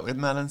you worked with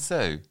Mel and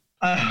Sue?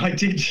 I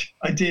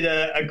did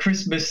a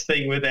Christmas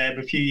thing with them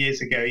a few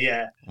years ago.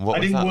 Yeah, I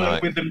didn't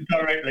work with them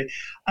directly.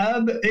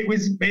 It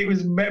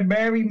was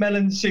Mary, Mel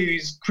and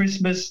Sue's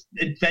Christmas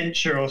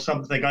adventure or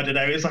something. I don't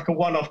know. It was like a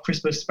one-off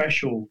Christmas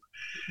special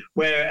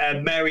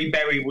where Mary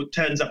Berry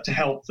turns up to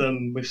help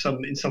them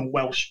in some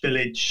Welsh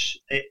village.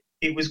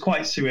 It was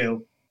quite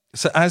surreal.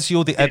 So as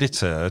you're the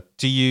editor,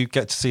 do you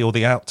get to see all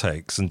the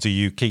outtakes, and do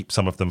you keep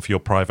some of them for your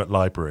private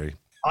library?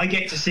 I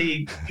get to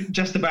see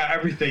just about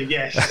everything,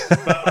 yes.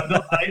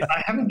 But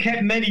I haven't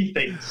kept many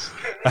things.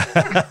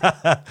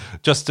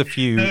 Just a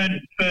few.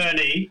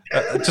 Bernie.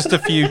 Just a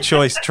few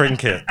choice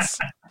trinkets.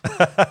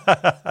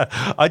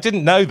 I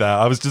didn't know that.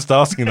 I was just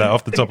asking that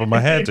off the top of my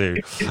head,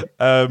 dude.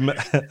 I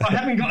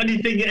haven't got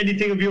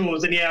anything of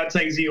yours, any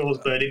outtakes of yours,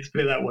 Bernie, let's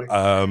put it that way.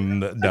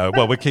 No,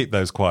 well, we keep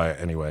those quiet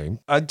anyway.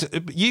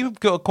 You've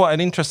got quite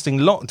an interesting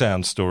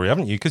lockdown story,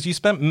 haven't you? Because you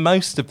spent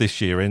most of this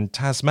year in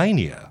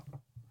Tasmania.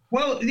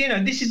 Well,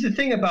 this is the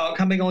thing about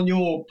coming on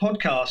your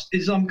podcast,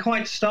 is I'm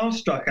quite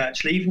starstruck,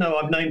 actually, even though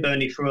I've known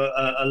Bernie for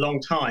a long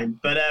time.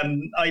 But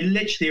I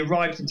literally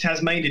arrived in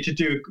Tasmania to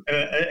do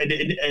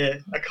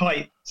a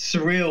quite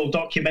surreal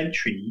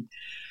documentary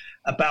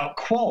about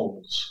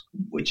quolls,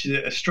 which is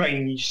a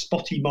strange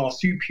spotty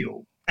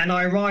marsupial. And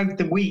I arrived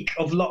the week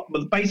of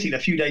basically a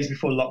few days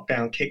before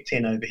lockdown kicked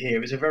in over here.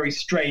 It was a very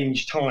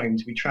strange time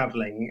to be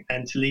travelling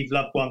and to leave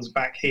loved ones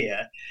back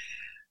here.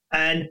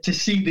 And to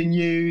see the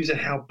news and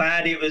how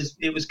bad it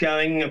was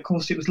going. Of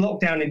course, it was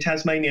lockdown in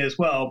Tasmania as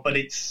well, but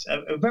it's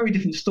a very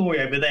different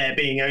story over there,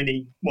 being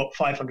only,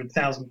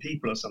 500,000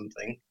 people or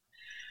something.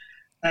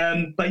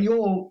 But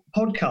your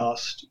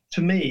podcast,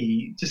 to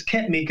me, just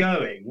kept me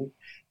going.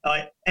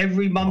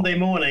 Every Monday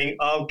morning,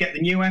 I'll get the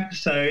new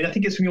episode. I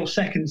think it's from your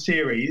second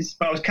series,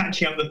 but I was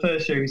catching up the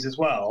first series as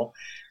well.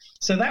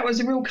 So that was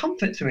a real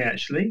comfort to me,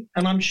 actually.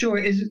 And I'm sure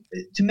it is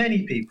to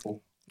many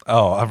people.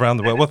 Oh, around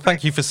the world. Well,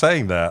 thank you for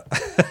saying that.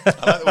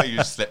 I like the way you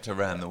just slipped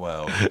around the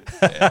world.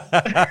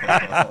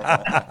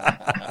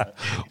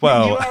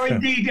 Well, you are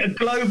indeed a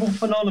global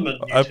phenomenon,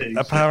 you two.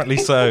 Apparently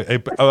so.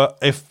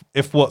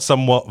 If what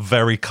somewhat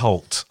very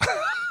cult.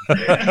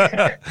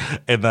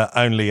 In that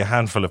only a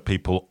handful of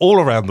people all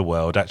around the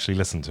world actually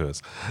listen to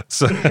us.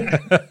 So,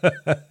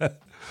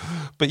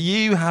 but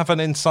you have an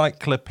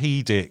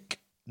encyclopedic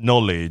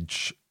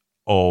knowledge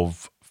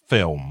of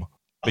film.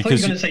 I thought you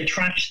were going to say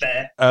trash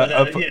there.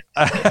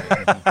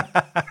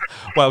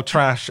 Well,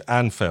 trash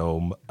and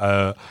film,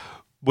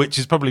 which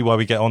is probably why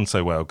we get on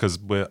so well, because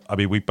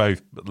we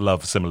both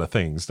love similar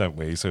things, don't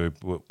we? So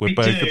we're both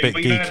a bit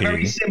geeky. We have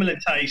very similar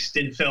taste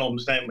in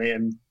films, don't we?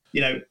 And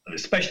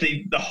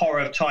especially the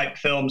horror type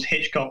films,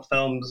 Hitchcock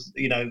films,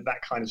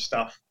 that kind of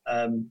stuff.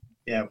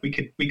 We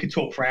could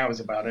talk for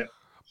hours about it.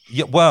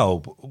 Yeah,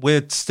 well,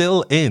 we're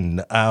still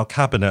in our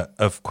cabinet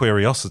of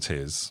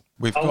curiosities.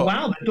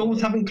 Wow, the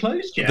doors haven't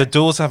closed yet. The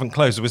doors haven't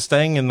closed. We're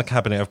staying in the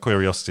cabinet of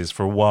curiosities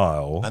for a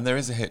while. And there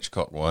is a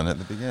Hitchcock one at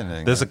the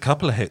beginning. There's a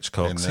couple of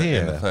Hitchcocks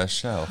here. In the first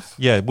shelf.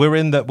 Yeah, we're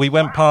in that. We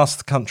went past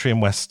the country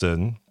and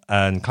western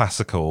and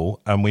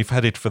classical, and we've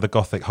headed for the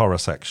gothic horror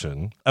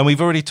section. And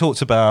we've already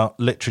talked about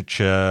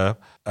literature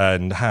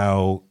and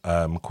how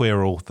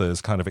queer authors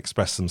kind of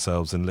express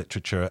themselves in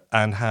literature,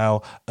 and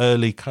how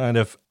early kind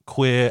of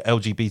queer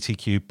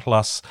LGBTQ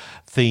plus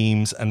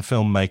themes and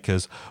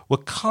filmmakers were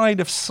kind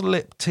of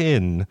slipped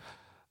in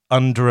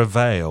under a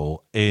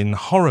veil in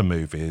horror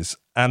movies,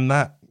 and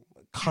that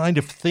kind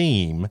of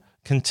theme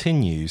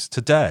continues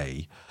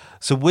today.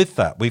 So with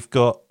that, we've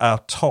got our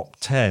top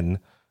 10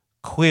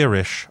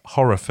 queerish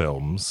horror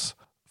films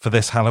for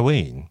this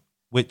Halloween,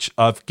 which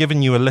I've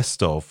given you a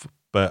list of,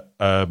 but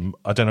I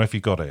don't know if you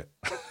got it.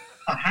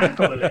 I have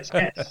got a list,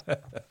 yes.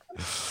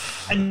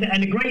 And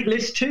a great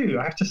list too,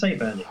 I have to say,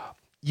 Bernie.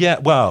 Yeah,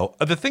 well,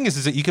 the thing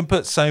is that you can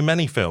put so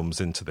many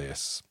films into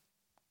this,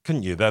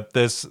 couldn't you?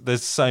 There's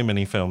so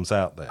many films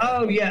out there.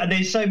 Oh, yeah,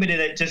 there's so many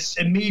that just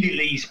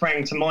immediately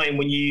sprang to mind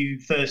when you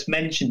first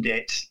mentioned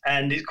it.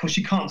 And, of course,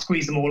 you can't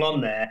squeeze them all on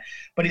there.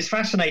 But it's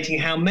fascinating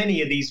how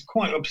many of these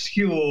quite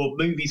obscure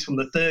movies from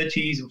the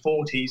 30s and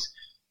 40s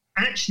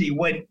actually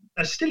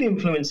are still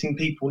influencing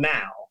people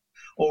now,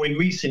 or in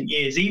recent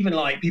years. Even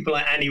like people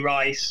like Annie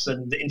Rice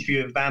and The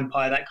Interview with a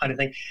Vampire, that kind of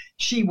thing.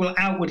 She will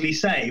outwardly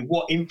say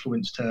what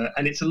influenced her.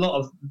 And it's a lot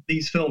of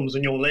these films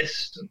on your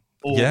list.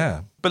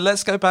 Yeah, but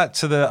let's go back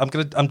to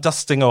I'm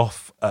dusting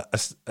off a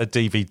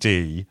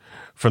DVD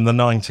from the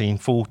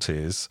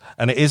 1940s,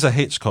 and it is a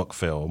Hitchcock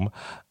film,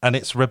 and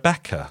it's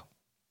Rebecca,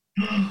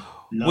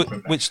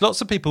 which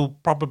lots of people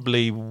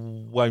probably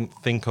won't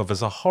think of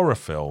as a horror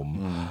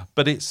film,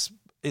 but it's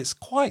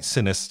quite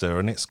sinister,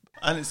 and it's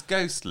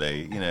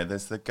ghostly.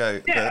 There's the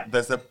ghost. Yeah.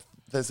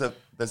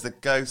 There's a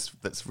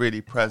ghost that's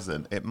really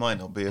present. It might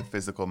not be a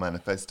physical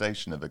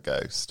manifestation of a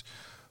ghost,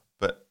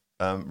 but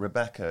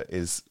Rebecca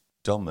is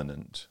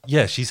dominant.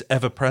 Yeah, she's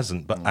ever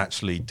present, but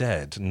actually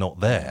dead,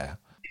 not there.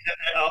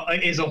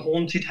 It is a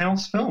haunted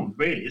house film,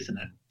 really, isn't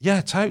it?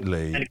 Yeah,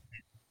 totally.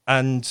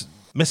 And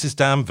Mrs.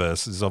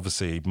 Danvers is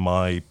obviously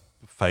my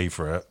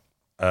favourite.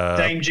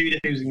 Dame Judith,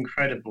 who's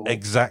incredible.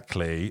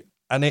 Exactly.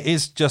 And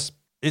it's just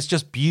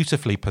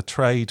beautifully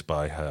portrayed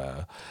by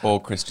her.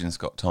 Or Christian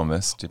Scott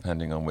Thomas,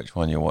 depending on which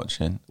one you're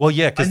watching. Well,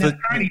 yeah, because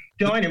apparently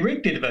Diana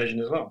Rigg did a version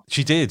as well.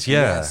 She did,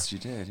 yeah. Yes, she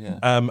did,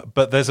 yeah.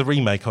 But there's a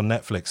remake on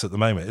Netflix at the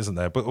moment, isn't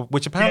there? But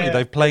which apparently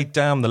they've played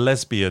down the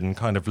lesbian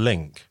kind of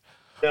link.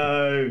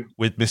 No.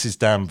 With Mrs.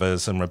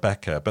 Danvers and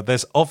Rebecca. But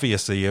there's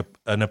obviously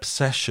an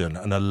obsession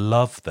and a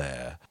love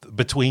there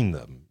between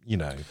them,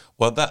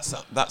 Well, that's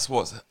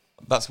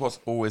what's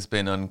always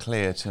been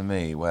unclear to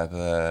me,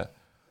 whether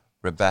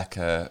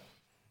Rebecca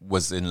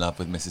was in love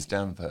with Mrs.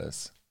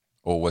 Danvers,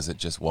 or was it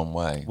just one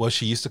way? Well,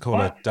 she used to call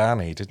her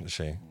Danny, didn't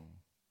she?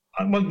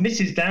 Well,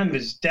 Mrs.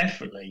 Danvers,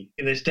 definitely.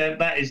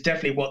 That is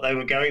definitely what they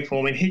were going for.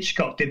 I mean,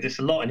 Hitchcock did this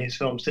a lot in his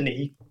films, didn't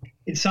he?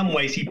 In some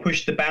ways, he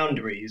pushed the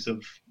boundaries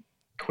of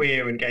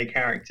queer and gay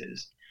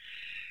characters.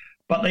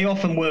 But they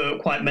often were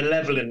quite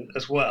malevolent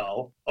as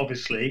well,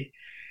 obviously,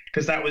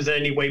 because that was the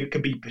only way it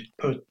could be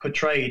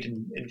portrayed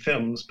in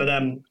films. But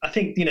I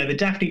think, the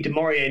Daphne du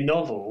Maurier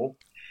novel,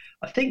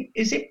 I think,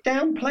 is it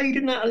downplayed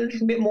in that a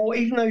little bit more,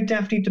 even though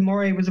Daphne du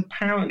Maurier was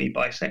apparently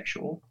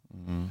bisexual?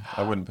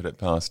 I wouldn't put it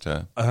past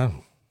her.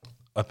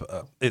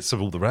 It's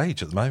all the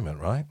rage at the moment,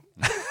 right?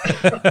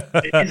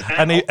 It is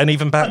now. and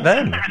even back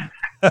then.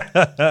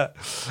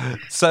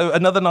 So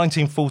another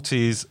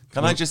 1940s.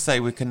 Can I just say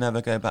we can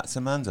never go back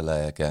to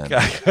Mandalay again?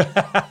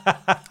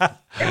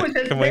 There was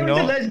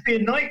a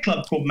lesbian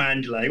nightclub called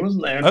Mandalay,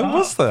 wasn't there?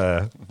 Was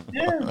there?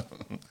 Yeah.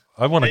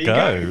 I want to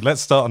go.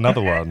 Let's start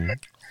another one.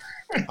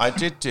 I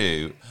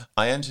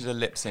entered a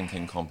lip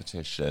syncing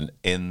competition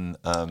in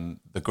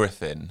the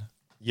Griffin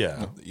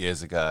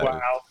years ago.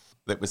 Wow.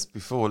 It was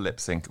before lip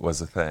sync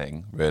was a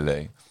thing,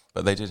 really.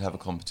 But they did have a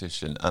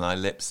competition, and I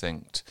lip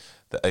synced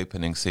the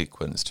opening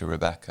sequence to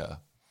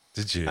Rebecca.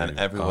 Did you? And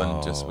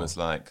everyone just was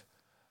like,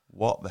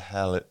 what the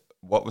hell?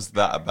 What was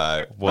that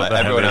about? What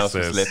everyone else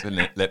was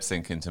lip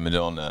syncing to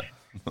Madonna.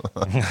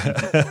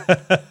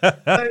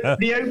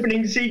 The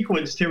opening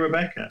sequence to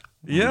Rebecca.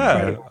 Yeah,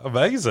 Incredible.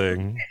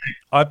 amazing.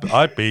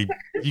 I'd be.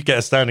 You get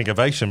a standing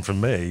ovation from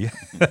me.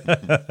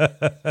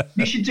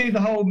 You should do the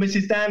whole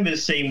Mrs.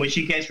 Danvers scene where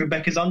she gets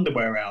Rebecca's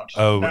underwear out.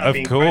 Oh, That'd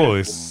be of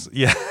course.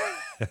 Yeah.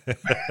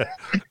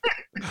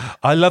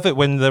 I love it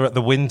when they're at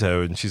the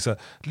window and she's like,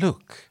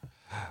 look,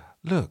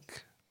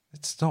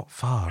 it's not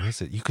far,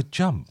 is it? You could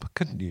jump,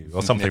 couldn't you?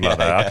 Or something like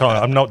that.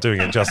 I'm not doing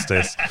it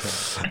justice.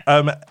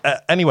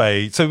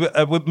 Anyway, so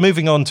we're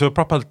moving on to a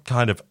proper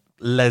kind of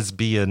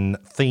lesbian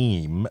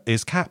theme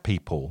is Cat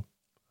People.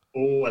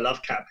 Oh, I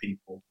love Cat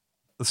People.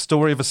 The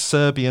story of a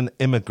Serbian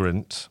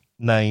immigrant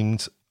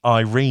named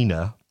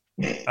Irina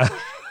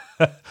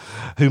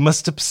who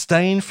must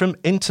abstain from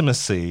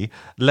intimacy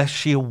lest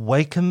she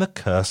awaken the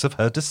curse of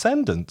her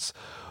descendants,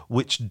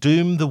 which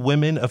doom the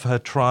women of her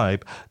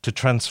tribe to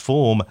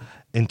transform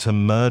into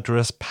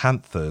murderous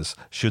panthers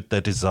should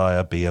their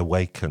desire be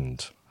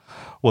awakened.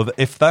 Well,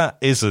 if that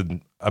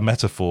isn't a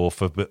metaphor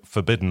for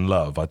forbidden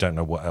love, I don't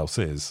know what else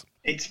is.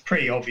 It's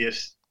pretty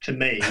obvious to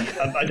me.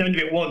 I don't know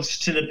if it was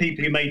to the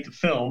people who made the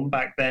film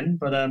back then,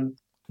 but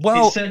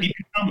it's certainly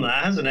become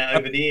that, hasn't it,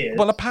 over the years?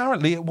 Well,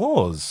 apparently it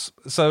was.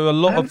 So a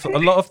lot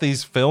of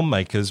these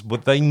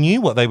filmmakers, they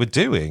knew what they were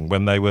doing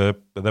when they were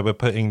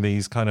putting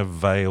these kind of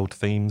veiled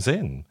themes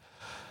in,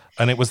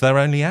 and it was their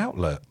only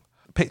outlet.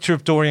 Picture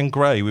of Dorian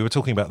Gray. We were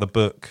talking about the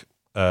book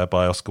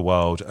by Oscar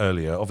Wilde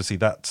earlier. Obviously,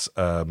 that's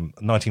a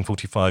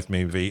 1945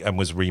 movie and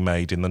was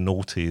remade in the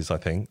noughties, I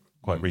think,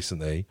 quite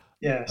recently.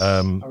 Yes.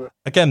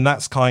 Again,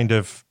 that's kind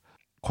of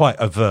quite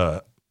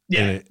overt.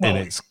 Yeah, in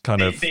its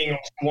kind of being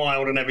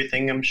wild and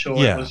everything, I'm sure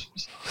Yeah. it was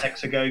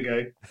sex a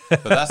go-go.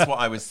 But that's what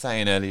I was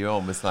saying earlier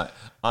on, was like,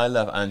 I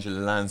love Angela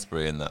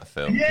Lansbury in that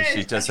film. 'Cause Yes,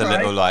 she does that's a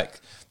little, right.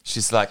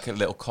 she's like a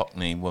little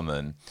Cockney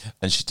woman,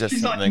 and she does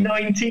She's something.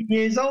 like 19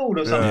 years old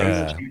or something.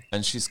 Yeah. Isn't she?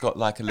 And she's got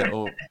like a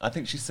little, I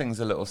think she sings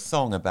a little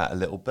song about a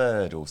little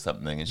bird or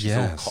something, and she's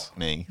Yes. all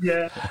Cockney.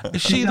 Yeah.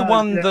 Is she the No,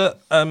 one yeah.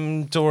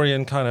 that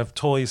Dorian kind of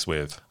toys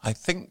with? I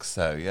think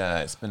so, yeah.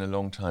 It's been a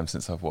long time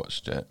since I've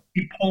watched it.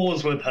 He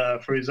paws with her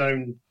for his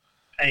own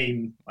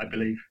aim, I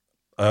believe.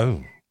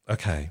 Oh,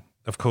 okay.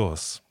 Of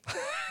course.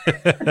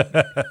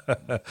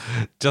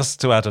 Just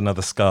to add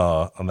another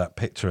scar on that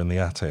picture in the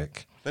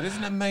attic. But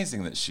isn't it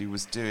amazing that she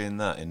was doing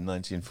that in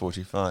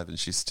 1945 and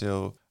she's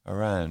still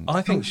around?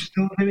 I think She's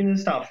still doing the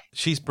stuff.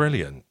 she's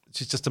brilliant.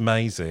 She's just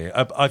amazing.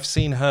 I've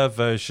seen her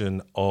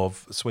version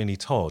of Sweeney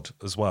Todd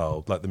as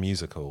well, like the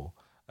musical,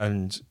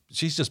 and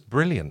she's just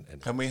brilliant in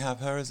it. Can we have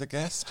her as a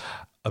guest?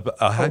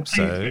 I hope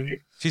so. please.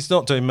 She's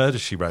not doing Murder,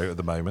 She Wrote at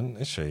the moment,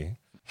 is she?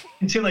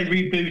 Until they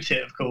reboot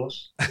it, of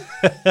course.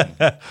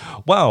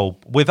 Well,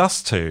 with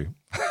us two.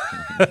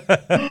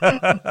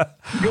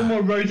 You're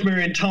more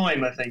Rosemary and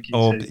Thyme, I think. You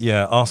Or, two.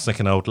 yeah, arsenic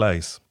and old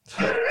lace.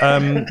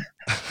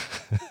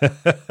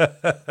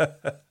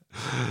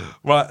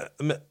 Right,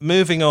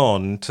 moving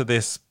on to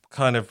this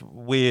kind of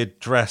weird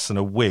dress and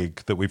a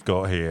wig that we've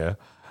got here,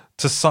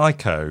 to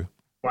Psycho,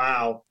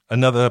 Wow.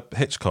 another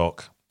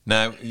Hitchcock.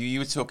 Now, you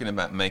were talking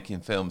about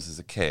making films as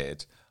a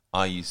kid.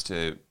 I used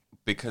to,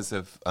 because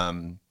of,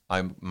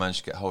 I managed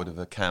to get hold of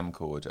a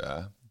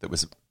camcorder that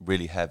was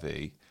really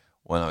heavy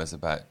when I was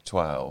about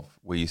 12.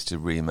 We used to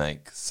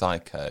remake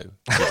Psycho.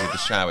 We did the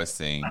shower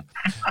scene.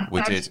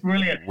 That's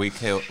brilliant. We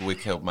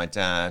killed my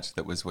dad.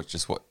 That was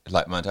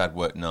like my dad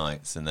worked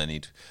nights, and then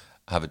he'd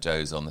have a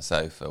doze on the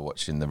sofa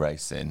watching the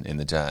racing in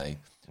the day.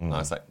 And I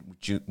was like,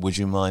 would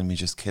you mind me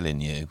just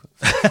killing you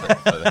for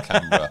the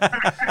camera?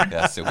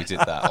 Yeah, so we did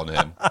that on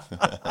him.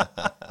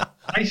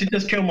 I should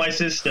just kill my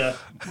sister.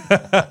 Sounds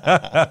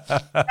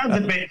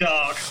a bit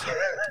dark.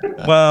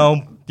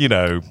 Well, you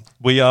know,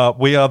 we are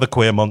the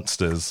queer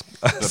monsters.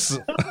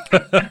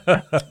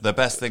 The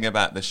best thing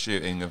about the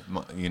shooting of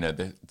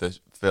the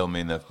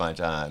filming of my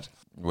dad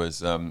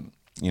was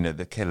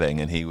the killing,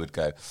 and he would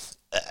go,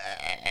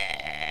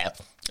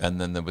 and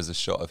then there was a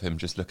shot of him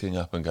just looking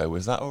up and go,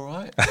 was that all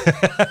right?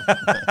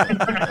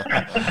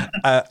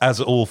 As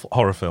all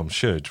horror films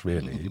should,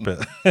 really.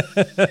 But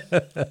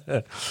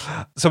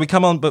so we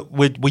come on, but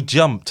we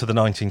jump to the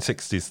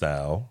 1960s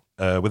now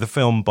with a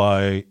film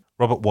by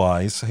Robert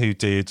Wise, who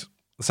did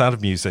The Sound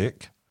of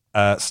Music,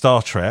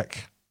 Star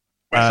Trek,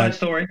 West Side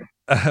Story.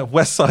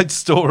 West Side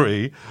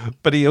Story,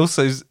 but he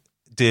also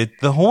did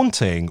The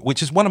Haunting,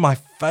 which is one of my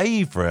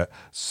favourite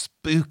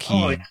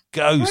spooky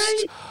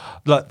ghost.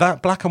 Like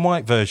that black and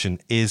white version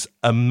is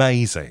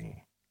amazing.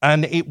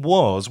 And it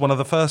was one of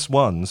the first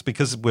ones,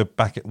 because we're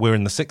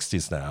in the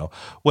 60s now,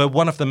 where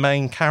one of the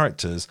main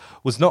characters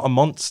was not a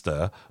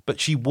monster, but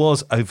she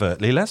was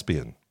overtly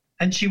lesbian.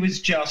 And she was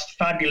just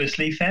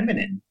fabulously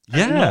feminine.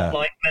 Yeah. And not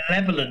like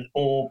malevolent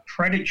or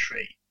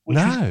predatory. Which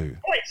was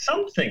quite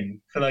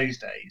something for those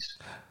days.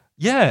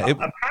 Yeah.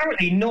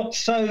 Apparently not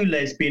so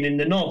lesbian in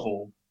the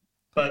novel,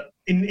 but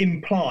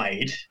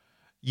implied.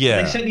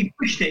 Yeah. They certainly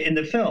pushed it in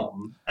the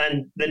film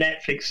and the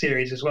Netflix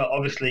series as well,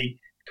 obviously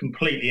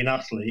completely and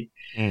utterly.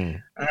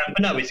 But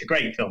no, it's a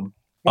great film.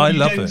 What I you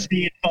love don't it.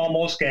 see is far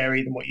more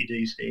scary than what you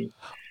do see.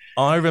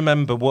 I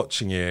remember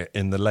watching it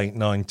in the late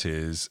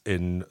 90s,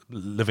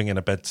 living in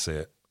a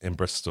bedsit in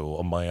Bristol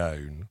on my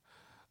own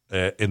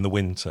in the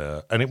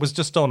winter. And it was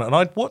just on. And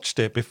I'd watched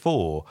it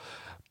before,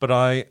 but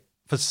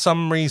for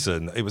some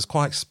reason, it was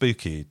quite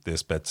spooky,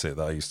 this bedsit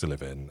that I used to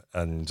live in,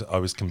 and I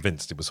was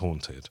convinced it was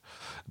haunted.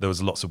 There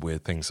was lots of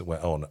weird things that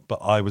went on, but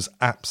I was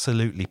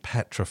absolutely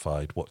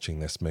petrified watching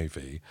this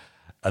movie,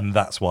 and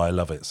that's why I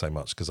love it so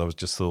much, because I was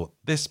just thought,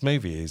 this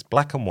movie is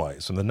black and white.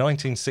 It's from the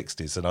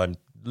 1960s, and I'm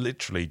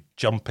literally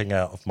jumping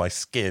out of my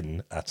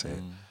skin at it.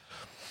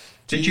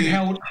 Did you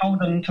hold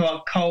on to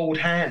a cold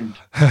hand?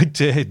 I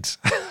did.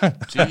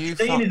 The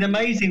scene is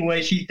amazing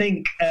where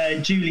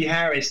Julie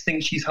Harris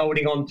thinks she's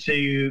holding on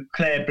to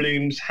Claire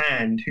Bloom's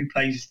hand, who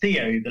plays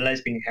Theo, the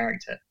lesbian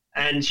character.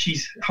 And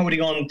she's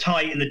holding on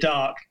tight in the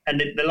dark, and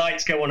the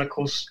lights go on. Of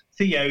course,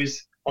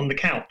 Theo's on the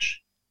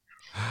couch,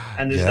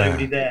 and there's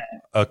nobody there.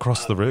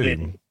 Across the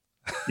room.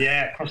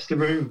 Yeah, across the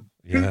room.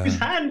 Yeah. Whose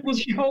hand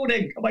was she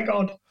holding? Oh, my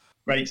God.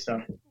 Great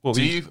stuff. I was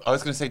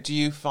going to say, do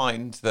you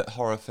find that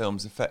horror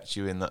films affect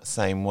you in that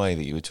same way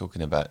that you were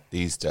talking about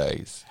these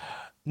days?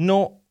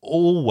 Not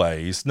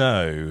always,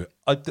 no.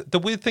 The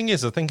weird thing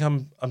is, I think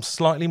I'm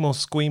slightly more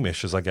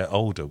squeamish as I get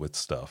older with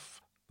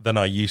stuff than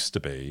I used to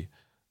be.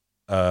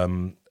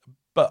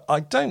 But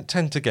I don't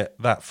tend to get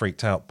that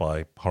freaked out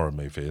by horror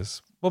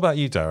movies. What about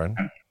you, Darren?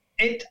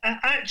 It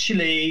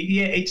actually,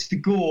 it's the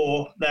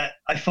gore that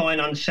I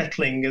find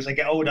unsettling as I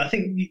get older. I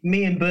think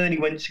me and Bernie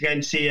went to go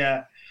and see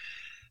a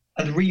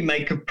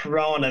remake of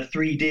Piranha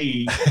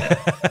 3D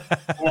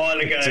a while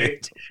ago.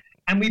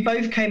 And we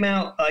both came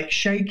out like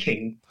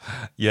shaking.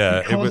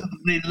 Yeah. Because of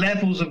the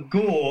levels of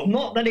gore.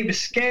 Not that it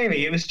was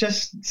scary, it was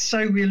just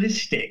so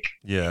realistic.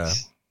 Yeah.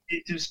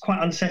 It was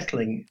quite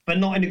unsettling, but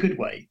not in a good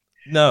way.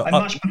 No. I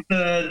much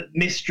prefer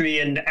mystery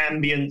and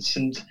ambience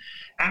and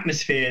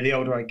atmosphere the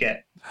older I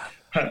get.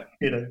 But,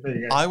 there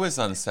you go. I was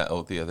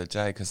unsettled the other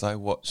day because I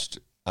watched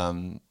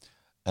an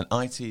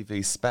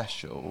ITV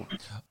special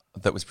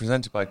that was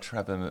presented by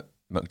Trevor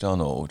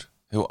McDonald,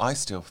 who I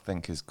still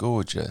think is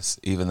gorgeous,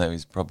 even though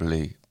he's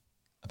probably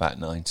about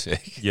 90.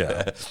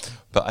 Yeah.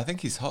 But I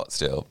think he's hot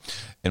still,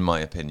 in my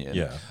opinion.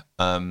 Yeah.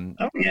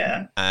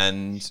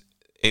 And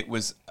it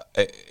was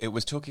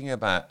talking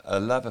about a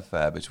love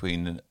affair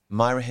between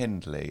Myra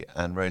Hindley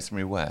and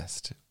Rosemary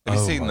West. Have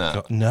you seen that?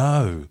 God,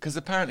 no. Because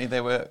apparently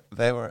they were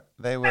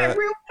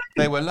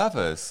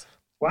lovers.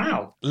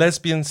 Wow.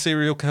 Lesbian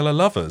serial killer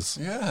lovers.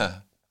 Yeah.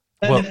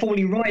 They're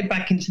falling right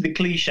back into the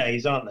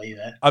cliches, aren't they?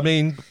 There. I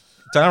mean,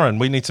 Darren,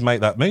 we need to make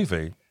that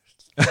movie.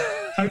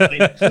 Totally.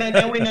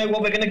 Now we know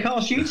what we're going to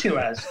cast you two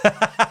as.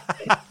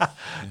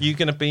 You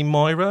going to be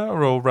Moira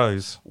or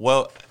Rose?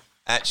 Well,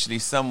 actually,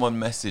 someone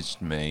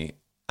messaged me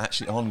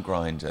on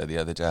Grindr the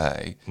other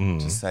day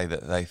to say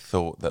that they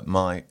thought that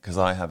because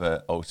I have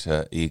an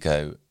alter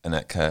ego,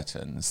 Annette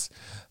Curtains,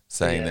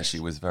 saying that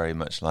she was very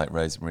much like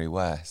Rosemary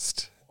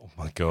West. Oh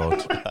my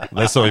God.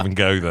 Let's not even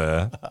go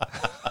there.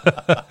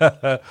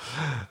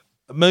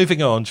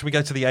 Moving on, should we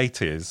go to the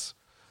 80s,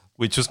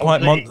 which was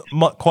quite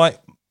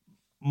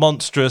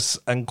monstrous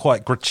and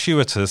quite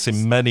gratuitous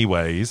in many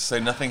ways. So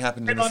nothing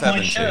happened in the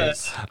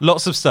 70s.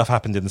 Lots of stuff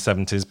happened in the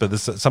 70s, but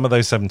some of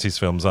those 70s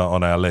films aren't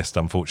on our list,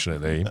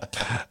 unfortunately.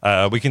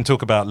 We can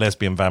talk about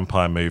lesbian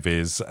vampire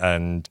movies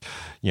and,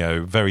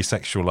 very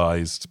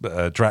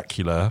sexualized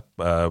Dracula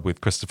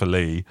with Christopher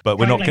Lee, but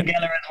we're not. Frank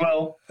Langella as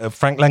well.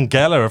 Frank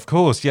Langella, of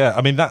course. Yeah,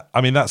 I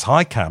mean that's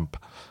high camp.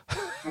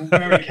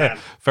 Very camp.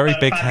 Very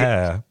big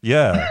hair.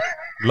 Yeah,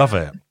 love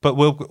it. But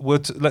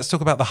let's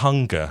talk about The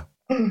Hunger.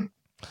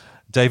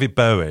 David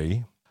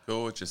Bowie.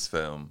 Gorgeous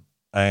film.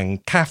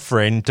 And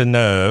Catherine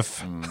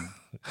Deneuve.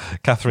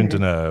 Catherine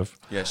Deneuve.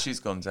 Yeah, she's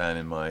gone down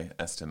in my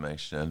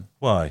estimation.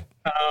 Why?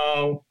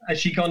 Oh, has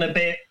she gone a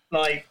bit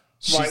like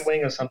right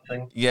wing or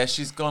something? Yeah,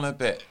 she's gone a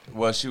bit.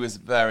 Well, she was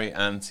very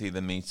anti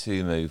the Me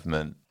Too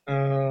movement.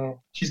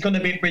 Oh, she's gone a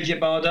bit Brigitte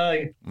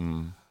Bardot.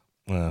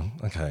 Well,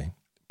 okay.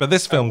 But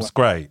this film's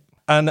great.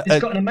 And it's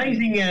got an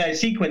amazing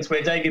sequence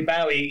where David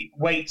Bowie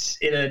waits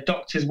in a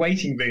doctor's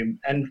waiting room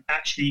and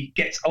actually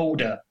gets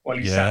older while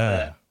he's sat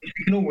there, which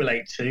we can all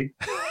relate to.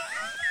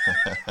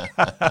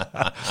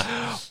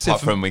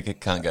 Apart from we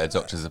can't get a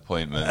doctor's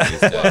appointment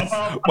these days.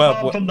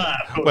 Apart from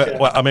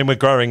that, I mean, we're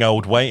growing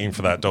old waiting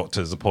for that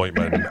doctor's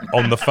appointment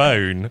on the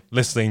phone,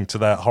 listening to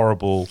that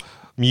horrible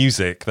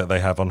music that they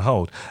have on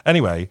hold.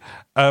 Anyway,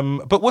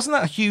 but wasn't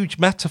that a huge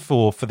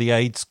metaphor for the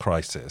AIDS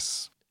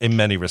crisis? In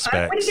many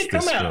respects. When did it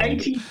come out?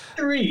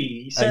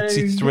 83. So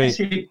 83. Yes,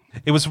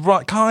 it was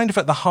kind of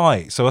at the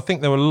height. So I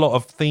think there were a lot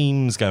of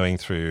themes going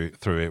through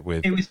it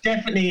with. It was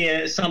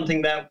definitely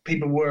something that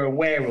people were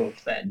aware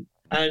of then.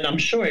 And I'm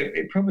sure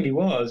it probably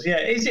was.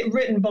 Yeah. Is it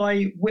written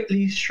by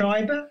Whitley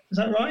Strieber? Is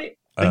that right?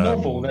 The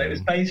novel that it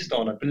was based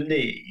on, I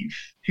believe,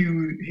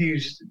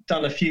 who's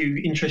done a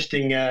few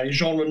interesting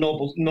genre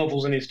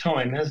novels in his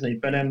time, hasn't he?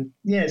 But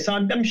so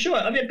I'm sure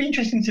it'd be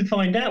interesting to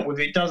find out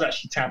whether it does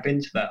actually tap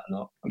into that or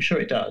not. I'm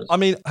sure it does. I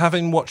mean,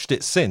 having watched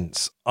it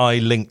since, I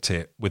linked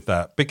it with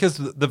that because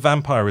the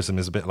vampirism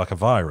is a bit like a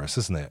virus,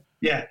 isn't it?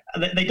 Yeah,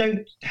 they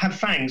don't have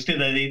fangs, do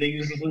they? They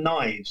use little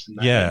knives. And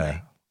that,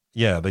 Yeah.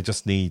 Yeah, they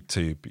just need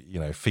to,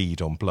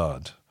 feed on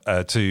blood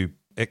to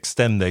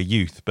extend their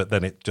youth, but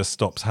then it just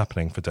stops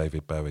happening for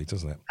David Bowie,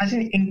 doesn't it? Has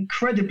an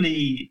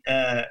incredibly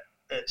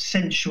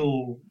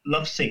sensual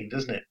love scene,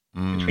 doesn't it?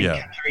 Between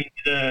Catherine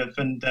Deneuve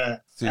and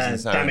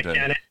Susan Dammit Sarandon.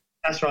 Janet.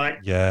 That's right.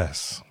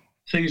 Yes.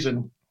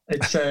 Susan.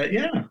 It's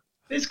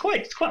it's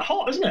quite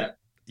hot, isn't it?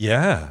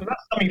 Yeah. Well,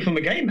 that's something from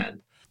a gay man.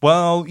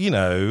 Well,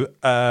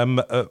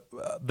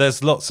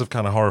 there's lots of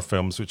kind of horror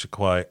films which are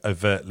quite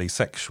overtly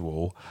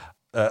sexual.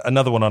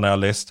 Another one on our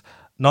list,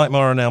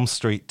 Nightmare on Elm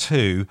Street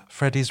 2,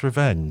 Freddy's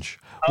Revenge.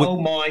 Oh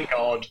my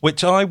God.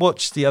 Which I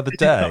watched the other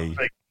day.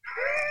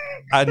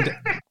 And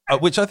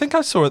which I think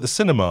I saw at the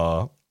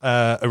cinema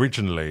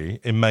originally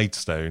in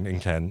Maidstone in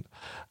Kent,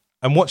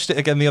 and watched it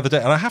again the other day.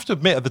 And I have to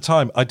admit, at the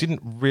time, I didn't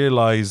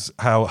realise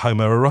how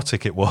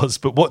homoerotic it was,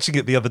 but watching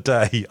it the other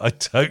day, I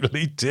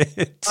totally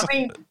did. I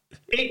mean,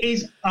 it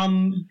is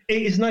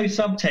no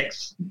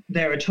subtext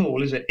there at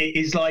all, is it? It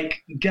is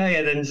like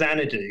gayer than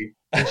Xanadu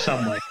in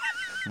some way.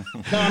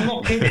 No, I'm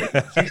not kidding.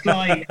 It's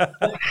like,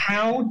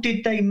 how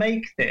did they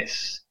make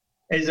this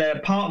as a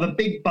part of a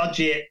big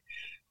budget,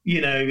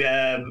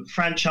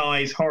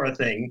 franchise horror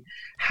thing?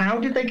 How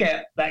did they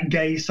get that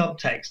gay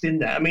subtext in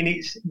there? I mean,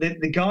 it's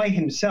the guy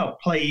himself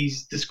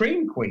plays the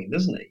Scream Queen,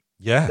 doesn't he?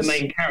 Yes. The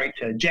main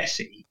character,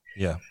 Jessie.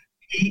 Yeah.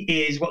 He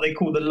is what they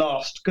call the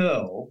last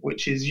girl,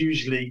 which is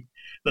usually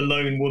the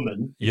lone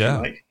woman,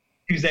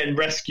 who's then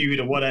rescued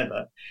or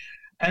whatever.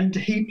 And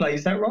he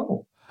plays that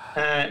role.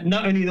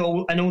 Not only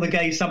all the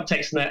gay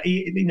subtext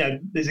in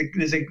that,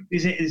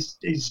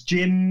 there's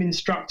gym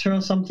instructor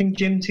or something,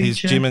 gym teacher. His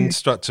gym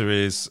instructor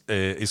is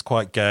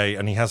quite gay,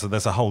 and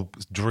there's a whole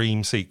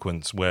dream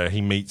sequence where he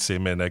meets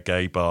him in a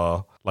gay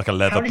bar, like a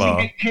leather bar. How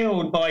does he get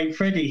killed by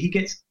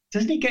Freddy?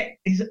 Doesn't he get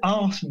his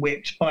ass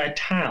whipped by a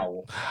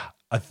towel?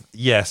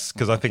 Yes,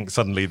 because I think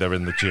suddenly they're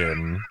in the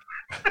gym.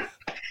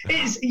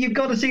 You've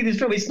got to see this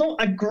film. It's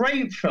not a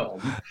great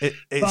film, but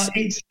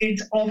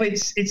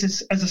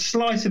it's as a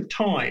slice of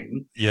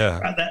time. Yeah.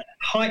 At the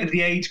height of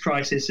the AIDS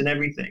crisis and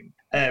everything,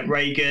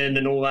 Reagan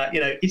and all that.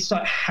 It's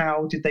like,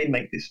 how did they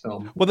make this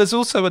film? Well, there's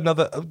also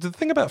the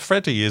thing about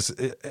Freddy is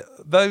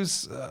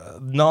those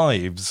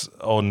knives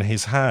on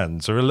his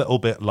hands are a little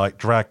bit like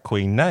drag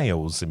queen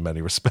nails in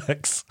many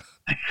respects.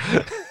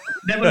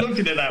 Never looked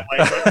at it that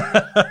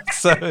way.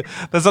 So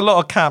there's a lot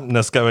of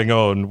campness going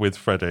on with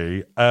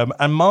Freddy.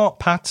 And Mark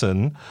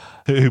Patton,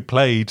 who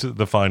played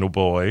the final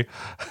boy,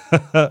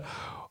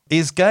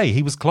 is gay.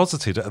 He was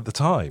closeted at the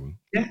time.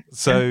 Yeah.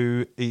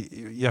 So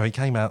he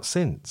came out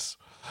since.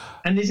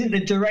 And isn't the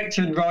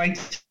director and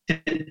writer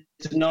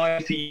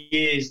denied for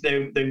years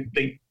they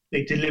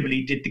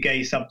deliberately did the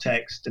gay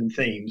subtext and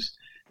themes?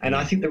 And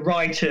I think the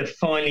writer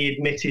finally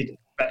admitted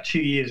about 2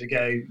 years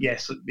ago,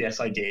 yes,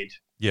 I did.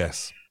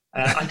 Yes.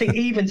 I think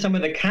even some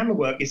of the camera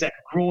work is at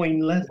groin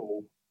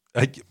level.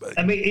 I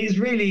mean, it's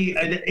really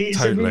a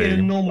really an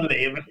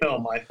anomaly of a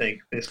film, I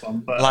think, this one.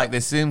 But like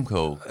this Zoom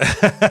call. It's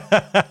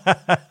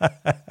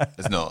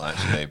not,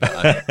 actually, but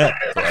I thought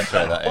I'd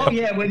throw that in. Oh,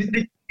 yeah, well,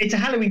 it's a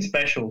Halloween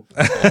special.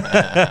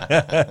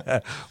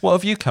 What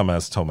have you come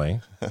as,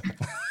 Tommy?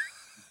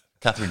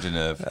 Catherine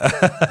Deneuve.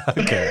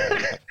 Okay.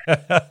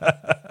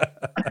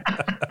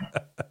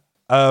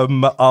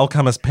 I'll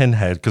come as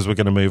Pinhead, because we're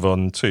going to move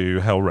on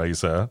to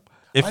Hellraiser.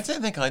 I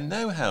don't think I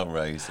know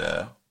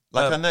Hellraiser.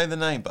 I know the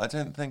name, but I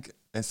don't think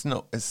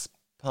it's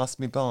passed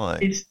me by.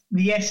 It's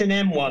the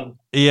S&M one.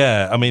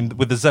 Yeah, I mean,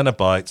 with the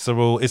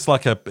Xenobites, it's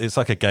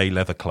like a gay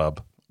leather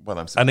club. Well,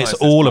 I'm surprised. And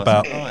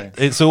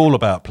it's all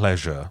about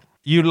pleasure.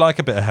 You like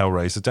a bit of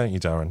Hellraiser, don't you,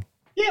 Darren?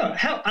 Yeah,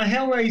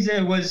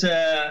 Hellraiser was.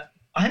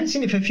 I haven't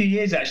seen it for a few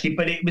years, actually,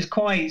 but it was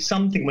quite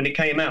something when it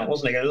came out,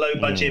 wasn't it? A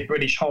low-budget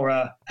British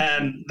horror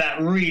that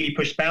really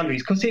pushed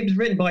boundaries, because it was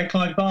written by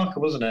Clive Barker,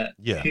 wasn't it?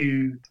 Yeah.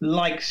 Who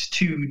likes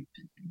to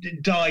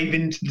dive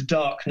into the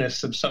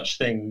darkness of such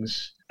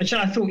things.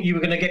 Actually, I thought you were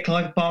going to get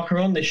Clive Barker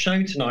on this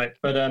show tonight,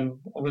 but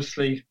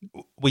obviously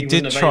we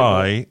did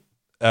try.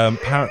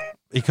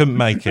 He couldn't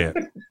make it.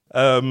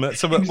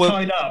 So he was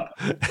tied up.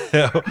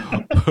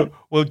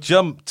 We'll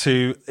jump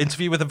to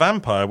Interview with a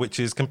Vampire, which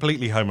is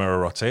completely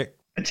homoerotic.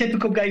 A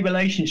typical gay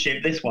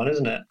relationship, this one,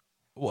 isn't it?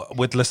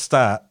 With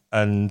Lestat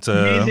and...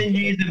 years and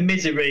years of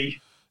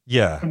misery.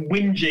 Yeah. And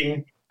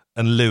whinging.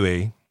 And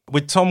Louis.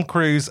 With Tom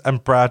Cruise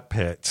and Brad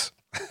Pitt.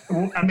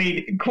 I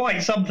mean,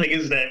 quite something,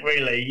 isn't it,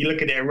 really? You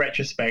look at it in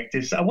retrospect.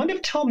 I wonder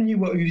if Tom knew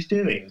what he was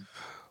doing.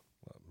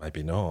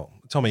 Maybe not.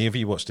 Tommy, have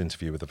you watched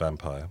Interview with a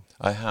Vampire?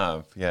 I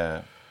have,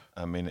 yeah.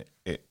 I mean,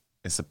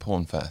 it's a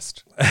porn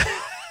fest.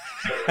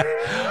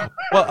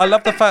 Well, I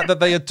love the fact that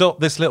they adopt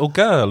this little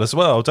girl as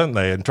well, don't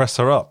they? And dress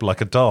her up like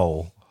a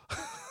doll.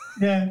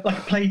 Yeah, like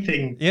a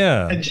plaything.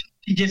 Yeah. And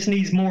she just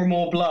needs more and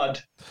more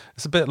blood.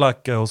 It's a bit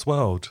like Girls'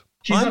 World.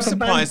 I'm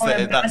surprised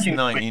that that's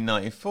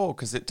 1994,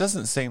 because it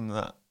doesn't seem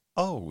that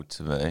old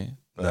to me.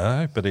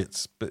 No, but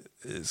it's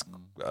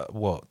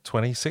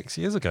 26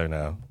 years ago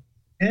now.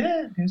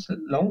 Yeah, it's a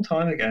long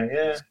time ago,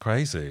 yeah. It's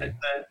crazy.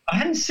 I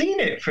hadn't seen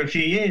it for a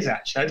few years,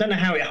 actually. I don't know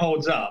how it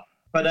holds up.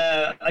 But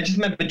I just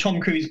remember Tom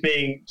Cruise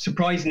being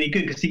surprisingly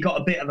good because he got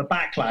a bit of a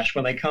backlash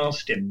when they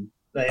cast him.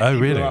 Oh,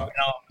 really? People were up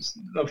in arms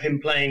of him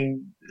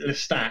playing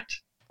Lestat.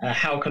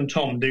 How can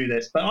Tom do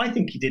this? But I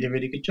think he did a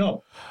really good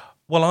job.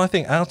 Well, I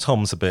think our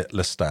Tom's a bit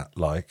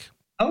Lestat-like.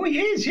 Oh, he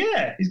is,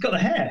 yeah. He's got the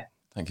hair.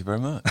 Thank you very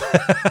much.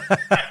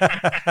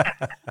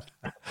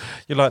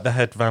 You're like the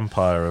head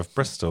vampire of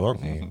Bristol,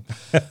 aren't you?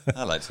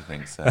 I like to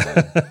think so.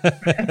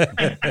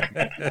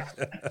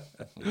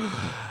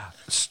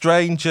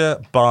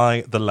 Stranger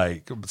by the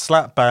Lake.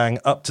 Slap bang,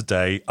 up to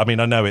date. I mean,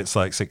 I know it's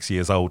like 6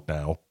 years old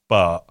now,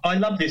 but... I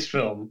love this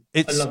film.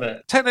 I love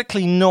it.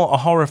 Technically not a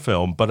horror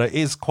film, but it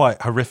is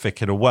quite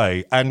horrific in a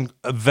way, and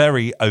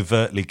very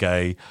overtly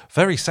gay,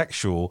 very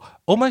sexual,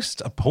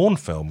 almost a porn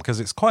film, because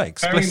it's quite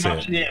explicit. Very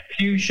much, yeah. A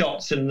few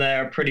shots in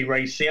there are pretty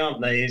racy,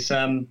 aren't they?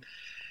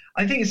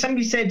 I think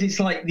somebody said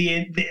it's like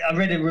I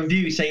read a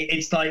review saying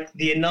it's like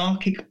the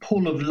anarchic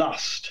pull of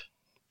lust.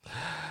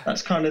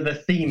 That's kind of the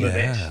theme of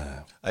it.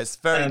 It's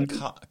very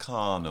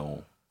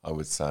carnal, I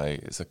would say.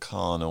 It's a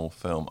carnal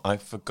film. I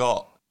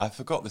forgot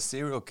the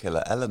serial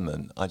killer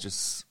element. I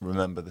just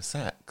remember the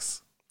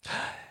sex.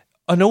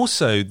 And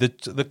also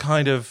the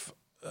kind of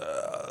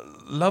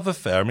love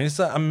affair. I mean, is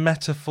that a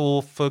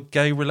metaphor for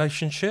gay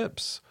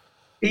relationships?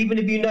 Even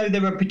if you know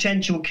they're a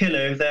potential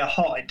killer, if they're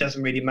hot, it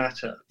doesn't really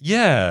matter.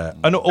 Yeah.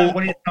 And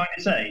what he's trying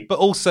to say. But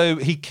also,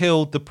 he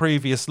killed the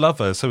previous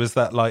lover. So is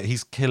that like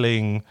he's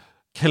killing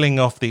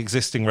off the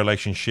existing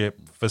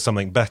relationship for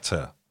something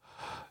better?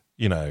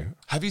 You know.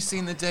 Have you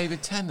seen the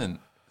David Tennant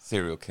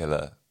serial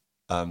killer?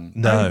 No,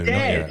 not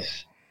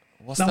yet.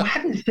 I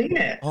hadn't seen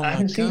it. Oh,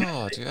 my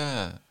God,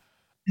 yeah.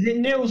 Is it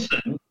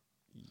Nielsen?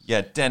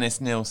 Yeah,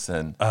 Dennis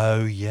Nielsen.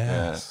 Oh,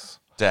 yes.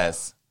 Yeah.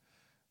 Des.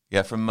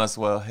 Yeah, from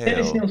Muswell Hill.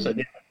 Dennis Nielsen,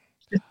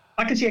 yeah.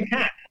 I can see a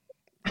cat.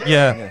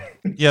 Yeah.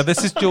 Yeah,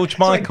 this is George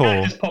Michael. Sorry,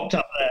 a cat just popped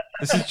up there.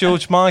 This is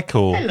George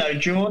Michael. Hello,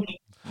 George.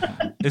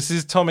 This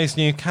is Tommy's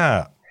new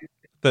cat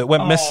that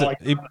went missing.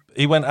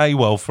 He went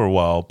AWOL for a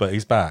while, but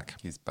he's back.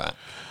 He's back.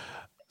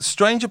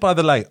 Stranger by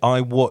the Lake,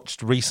 I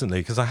watched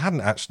recently because I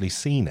hadn't actually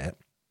seen it.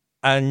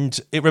 And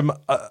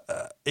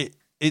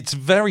it's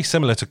very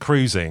similar to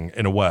Cruising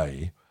in a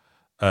way,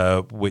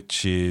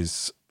 which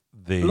is...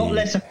 A lot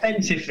less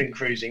offensive than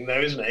Cruising,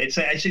 though, isn't it?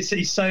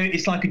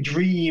 It's like a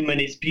dream,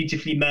 and it's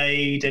beautifully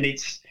made, and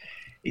it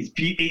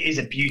is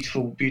a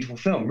beautiful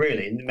film,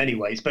 really, in many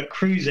ways. But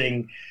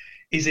Cruising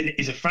is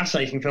a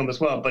fascinating film as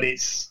well, but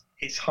it's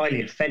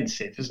highly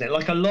offensive, isn't it?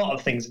 Like a lot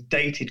of things are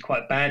dated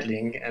quite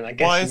badly, and I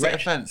guess why is it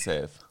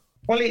offensive?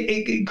 Well,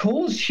 it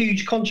caused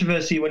huge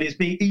controversy when it's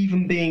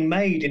even being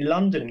made in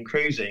London,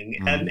 Cruising,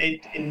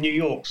 in New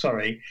York.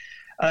 Sorry.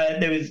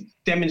 There was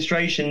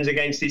demonstrations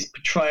against its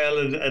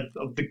portrayal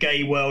of the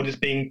gay world as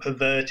being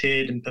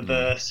perverted and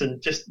perverse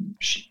and just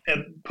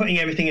putting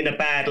everything in a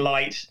bad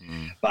light.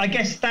 But I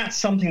guess that's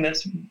something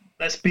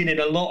that's been in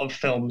a lot of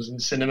films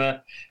and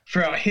cinema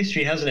throughout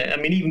history, hasn't it?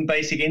 I mean, even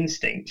Basic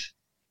Instinct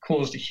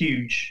caused a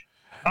huge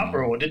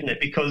uproar, didn't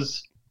it?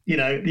 Because, you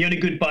know, the only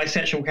good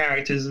bisexual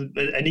character is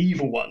an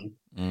evil one,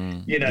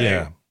 you know?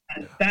 Yeah.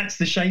 And that's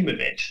the shame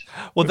of it.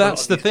 Well,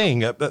 that's the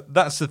thing.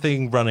 That's the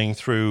thing running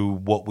through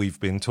what we've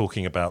been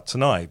talking about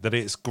tonight, that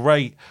it's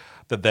great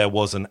that there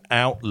was an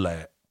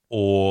outlet,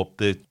 or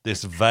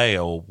this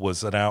veil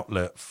was an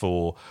outlet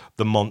for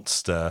the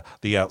monster,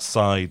 the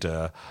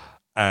outsider,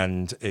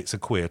 and it's a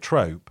queer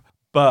trope.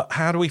 But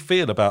how do we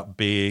feel about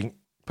being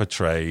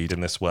portrayed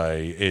in this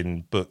way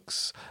in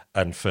books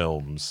and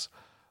films?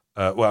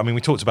 Well, I mean,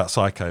 we talked about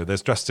Psycho.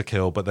 There's Dressed to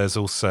Kill, but there's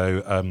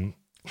also...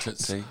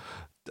 Tootsie.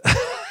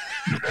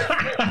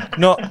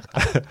 Not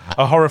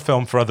a horror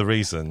film for other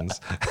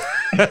reasons.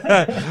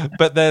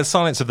 But there's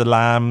Silence of the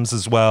Lambs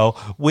as well,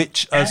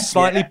 which are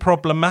slightly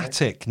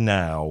problematic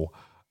now.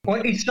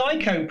 Well, is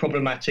Psycho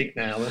problematic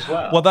now as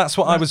well? Well, that's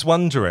what I was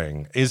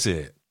wondering. Is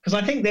it? Because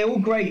I think they're all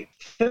great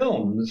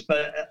films,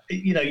 but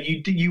you know,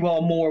 you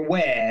are more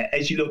aware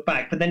as you look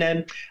back. But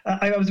then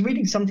I was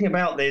reading something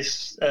about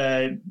this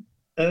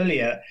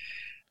earlier,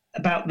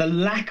 about the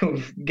lack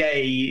of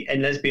gay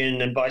and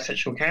lesbian and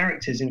bisexual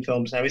characters in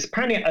films now. It's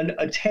apparently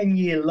a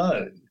 10-year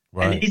low.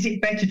 Right. And is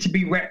it better to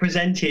be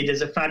represented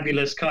as a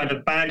fabulous kind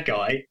of bad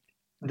guy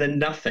than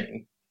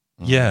nothing?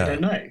 Yeah. I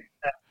don't know.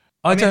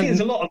 I think there's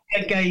a lot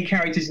of gay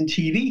characters in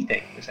TV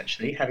things,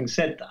 actually, having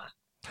said that.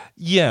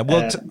 Yeah,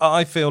 well,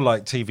 I feel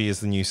like TV is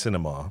the new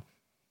cinema.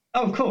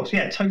 Oh, of course,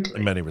 yeah, totally.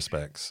 In many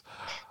respects.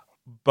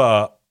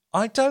 But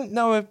I don't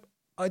know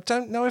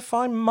if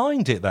I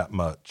mind it that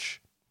much.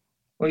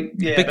 Well,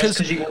 yeah, because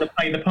you want to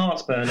play the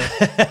parts, Bernard.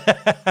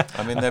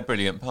 I mean, they're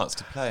brilliant parts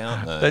to play,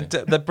 aren't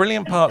they? They're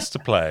brilliant parts to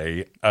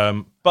play.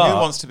 But who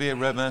wants to be a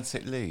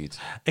romantic lead?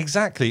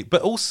 Exactly.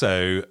 But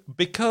also,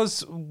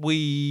 because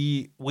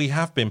we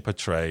have been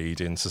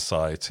portrayed in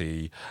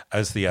society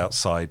as the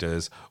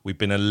outsiders, we've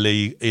been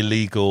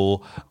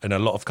illegal. In a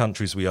lot of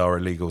countries, we are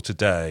illegal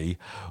today.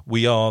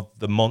 We are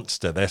the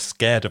monster. They're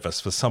scared of us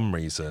for some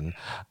reason.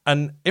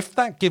 And if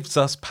that gives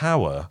us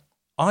power,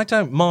 I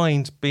don't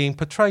mind being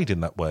portrayed in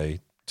that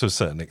way. To a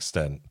certain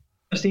extent.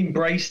 Just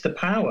embrace the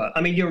power.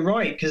 I mean, you're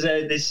right, because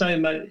there's so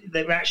much.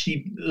 There are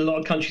actually a lot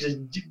of countries are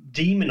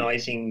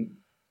demonizing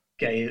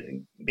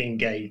being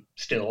gay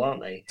still,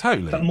 aren't they?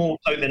 Totally. But more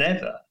so than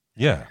ever.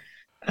 Yeah.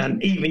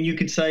 And even you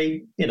could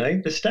say,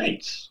 the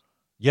States.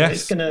 Yes.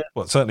 It's gonna.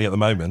 Well, certainly at the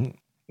moment.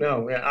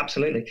 No, yeah,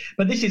 absolutely.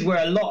 But this is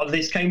where a lot of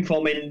this came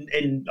from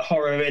in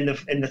horror in the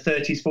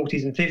 30s,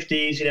 40s, and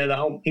 50s. The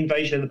whole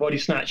invasion of the body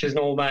snatchers and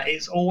all that.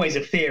 It's always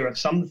a fear of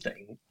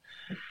something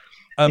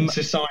in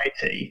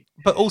society.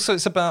 But also,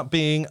 it's about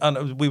being.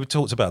 We were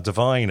talked about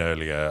divine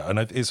earlier, and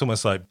it's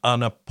almost like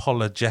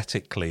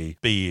unapologetically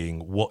being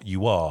what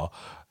you are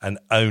and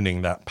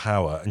owning that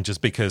power. And just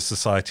because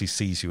society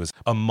sees you as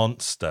a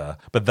monster,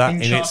 but that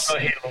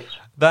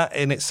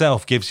in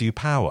itself gives you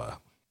power.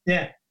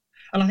 Yeah.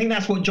 And I think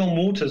that's what John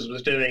Waters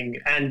was doing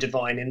and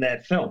Divine in their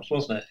films,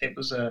 wasn't it? It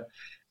was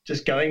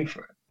just going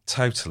for it.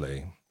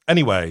 Totally.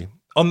 Anyway,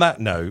 on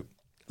that note,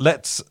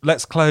 let's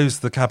close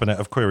the Cabinet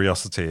of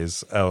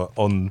Curiosities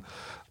on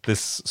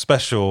this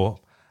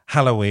special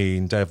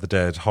Halloween Day of the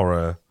Dead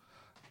horror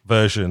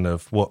version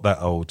of What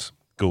That Old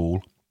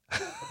Ghoul.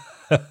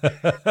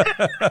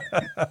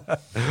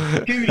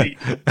 Ghoulie.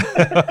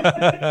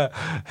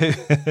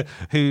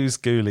 Whose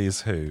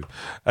ghoulies who?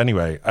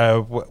 Anyway,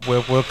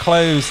 we'll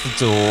close the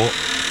door.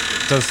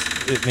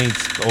 It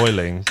needs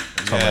oiling,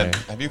 Tommy? Yeah.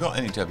 Have you got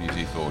any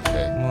WD-40?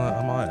 Well,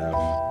 I might have.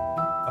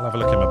 I'll have a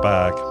look in my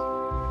bag.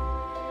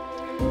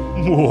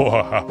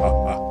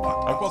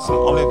 I've got some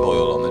olive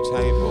oil on the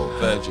table,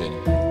 virgin.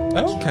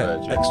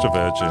 Okay, extra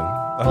virgin.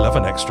 I love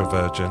an extra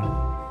virgin.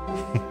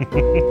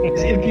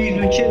 Is it infused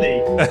with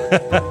chili?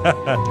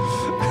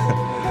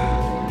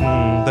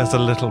 There's a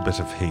little bit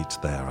of heat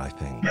there, I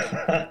think.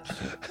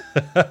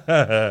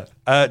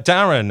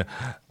 Darren,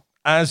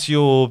 as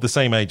you're the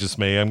same age as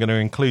me, I'm going to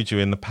include you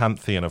in the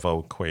pantheon of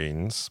old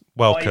queens.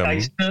 Welcome. I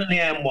certainly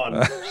am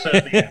one.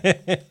 Certainly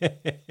am.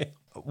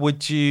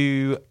 Would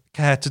you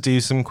care to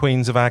do some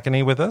Queens of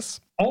Agony with us?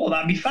 Oh,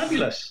 that'd be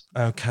fabulous.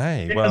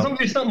 Okay. Well, as long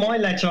as it's not my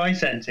letter I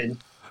sent in.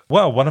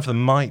 Well, one of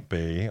them might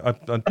be. I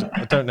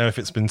don't know if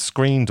it's been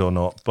screened or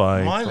not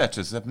by... My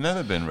letters have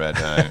never been read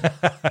out.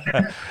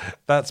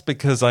 That's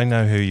because I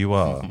know who you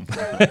are.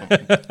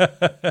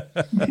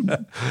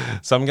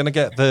 So I'm going to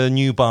get the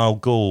nubile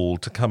ghoul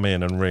to come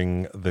in and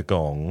ring the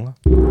gong.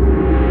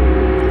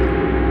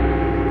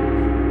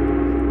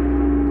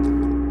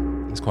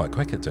 He's quite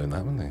quick at doing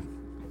that, wasn't he?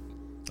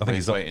 I think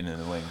he's waiting in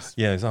the wings.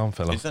 Yeah, his arm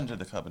fell off. He's under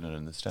the cabinet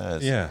and the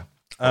stairs. Yeah.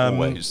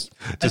 Always.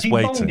 Just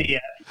waiting. Gonged it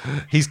yet?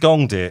 He's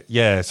gonged it.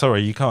 Yeah,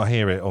 sorry, you can't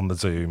hear it on the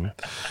Zoom.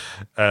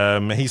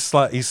 He's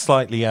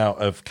slightly out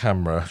of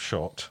camera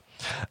shot.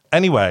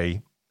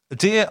 Anyway,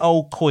 dear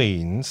old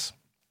queens,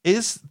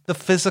 is the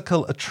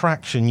physical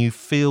attraction you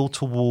feel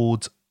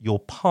towards your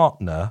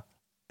partner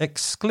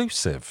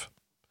exclusive?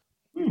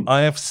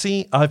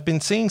 I've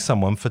been seeing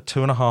someone for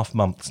 2.5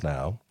 months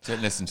now.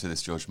 Don't listen to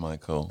this, George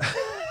Michael.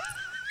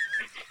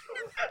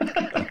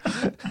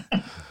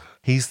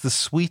 He's the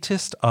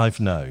sweetest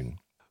I've known.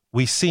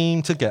 We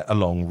seem to get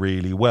along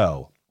really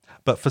well.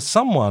 But for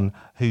someone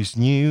who's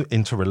new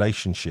into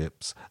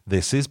relationships,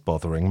 this is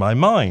bothering my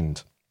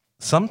mind.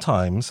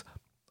 Sometimes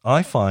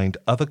I find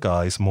other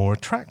guys more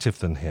attractive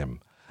than him.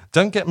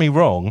 Don't get me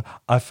wrong,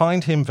 I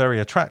find him very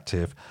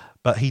attractive,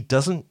 but he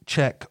doesn't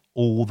check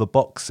all the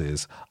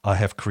boxes I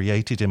have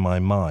created in my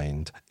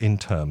mind in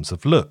terms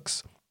of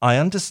looks. I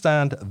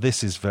understand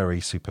this is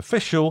very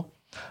superficial.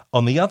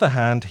 On the other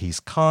hand, he's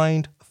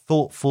kind,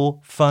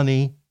 thoughtful,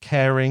 funny,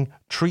 caring,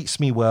 treats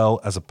me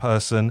well as a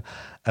person,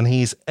 and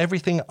he's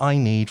everything I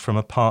need from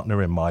a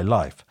partner in my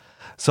life.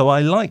 So I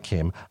like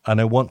him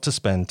and I want to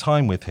spend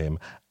time with him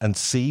and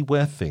see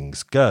where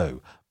things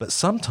go. But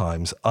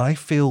sometimes I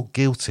feel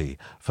guilty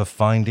for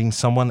finding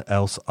someone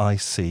else I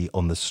see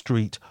on the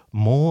street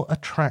more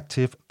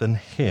attractive than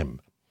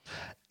him.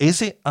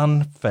 Is it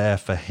unfair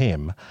for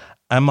him?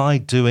 Am I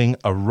doing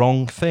a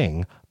wrong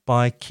thing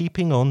by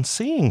keeping on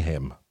seeing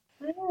him?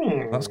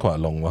 That's quite a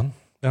long one.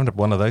 I haven't had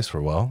one of those for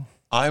a while.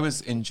 I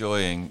was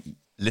enjoying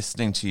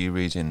listening to you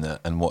reading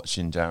that and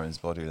watching Darren's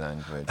body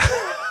language.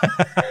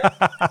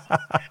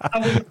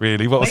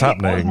 Really? What was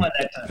happening?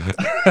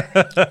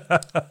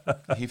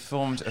 He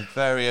formed a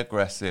very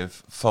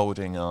aggressive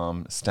folding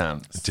arm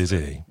stance. Did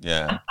he?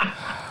 Yeah.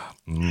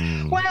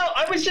 Well,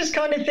 I was just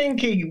kind of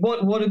thinking,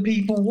 what do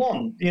people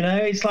want?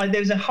 It's like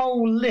there's a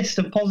whole list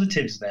of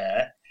positives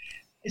there.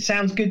 It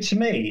sounds good to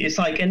me. It's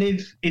like, and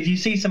if you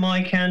see some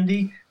eye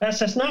candy,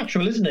 that's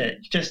natural, isn't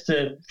it? Just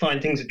to find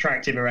things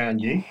attractive around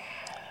you.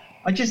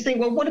 I just think,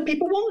 well, what do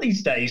people want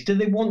these days? Do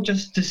they want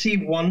just to see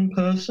one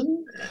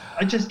person?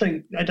 I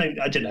don't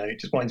know. It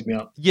just winds me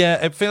up.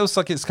 Yeah, it feels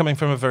like it's coming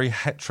from a very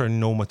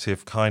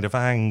heteronormative kind of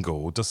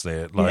angle, doesn't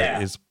it?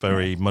 Like it's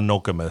very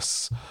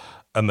monogamous,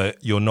 and that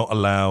you're not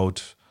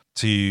allowed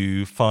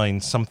to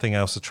find something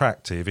else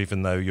attractive,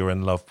 even though you're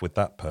in love with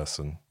that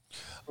person.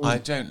 I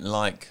don't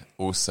like,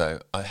 also,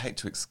 I hate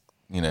to,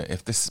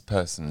 if this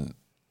person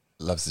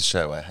loves the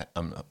show,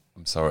 I'm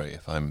sorry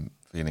if I'm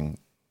feeling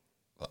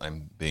that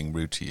I'm being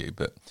rude to you,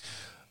 but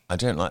I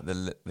don't like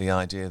the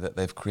idea that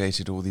they've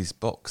created all these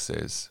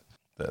boxes.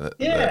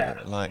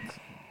 Like,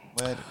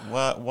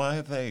 why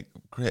have they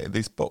created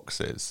these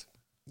boxes?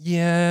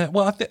 Yeah,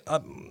 well, I think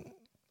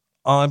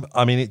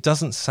I mean, it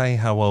doesn't say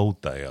how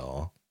old they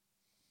are,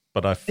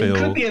 but I feel it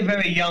could be a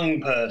very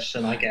young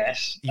person, I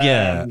guess.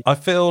 Yeah, I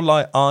feel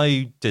like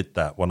I did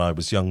that when I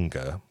was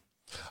younger.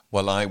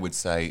 Well, I would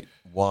say,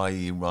 why are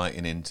you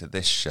writing into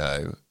this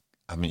show?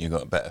 Haven't you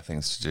got better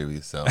things to do with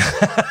yourself?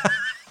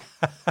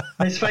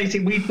 Let's face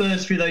it, we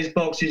burst through those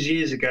boxes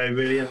years ago,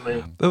 really, haven't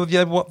we? Oh,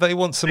 yeah, what they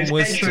want some Those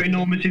wisdom.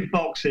 heteronormative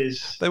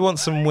boxes. They want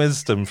some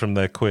wisdom from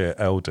their queer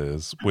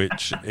elders,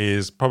 which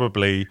is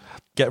probably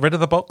get rid of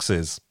the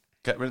boxes.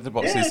 Get rid of the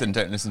boxes and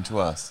don't listen to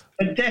us.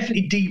 But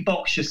definitely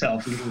de-box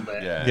yourself a little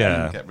bit.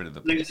 Yeah. Get rid of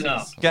the boxes. Loosen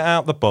up. Get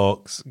out the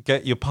box,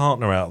 get your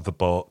partner out of the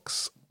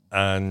box,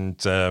 and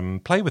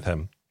play with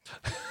him.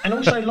 And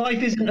also,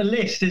 life isn't a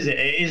list, is it?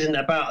 It isn't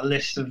about a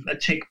list of a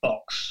tick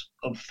box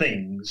of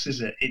things,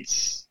 is it?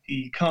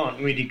 You can't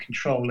really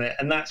control it,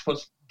 and that's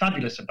what's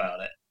fabulous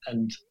about it.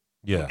 And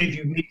if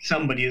you meet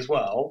somebody as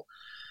well,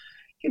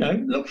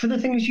 look for the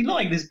things you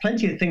like. There's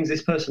plenty of things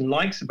this person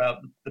likes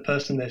about the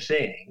person they're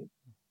seeing.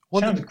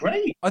 Sounds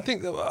great. I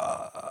think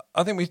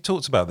we've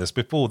talked about this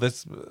before.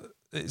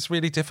 It's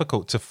really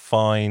difficult to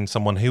find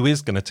someone who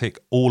is going to tick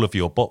all of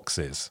your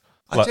boxes.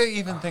 I don't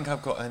even think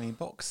I've got any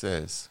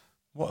boxes.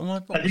 What are my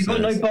boxes? Have you got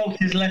no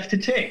boxes left to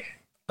tick?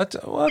 I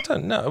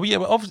don't know. Yeah,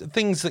 but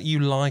things that you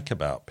like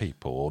about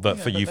people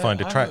that you find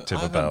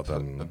attractive about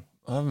them.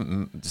 I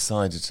haven't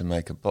decided to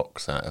make a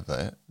box out of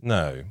it.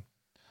 No.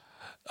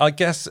 I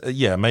guess,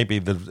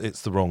 maybe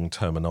it's the wrong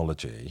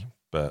terminology,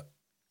 but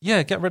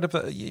yeah, get rid of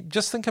it.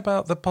 Just think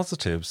about the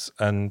positives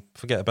and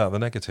forget about the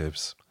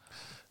negatives.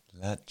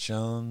 Latch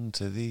on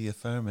to the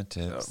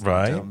affirmatives.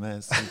 Right. Don't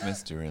mess with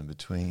Mr. In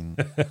Between.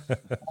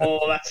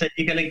 Oh, that's it.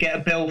 You're going to get a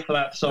bill for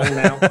that song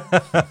now.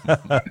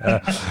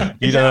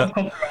 You don't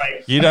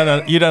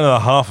know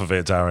half of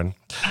it, Darren.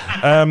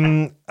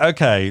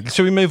 Okay,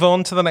 shall we move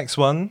on to the next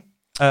one?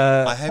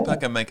 I hope I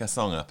can make a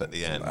song up at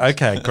the end.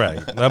 Okay,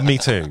 great. Me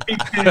too. Me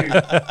too.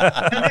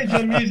 It's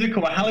a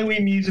musical, a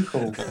Halloween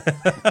musical.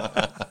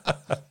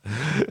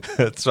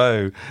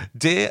 So,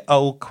 dear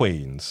old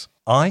queens,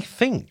 I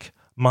think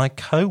my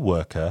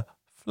co-worker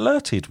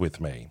flirted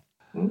with me.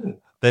 Ooh.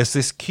 There's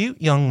this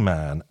cute young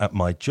man at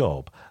my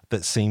job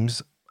that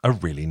seems a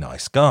really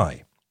nice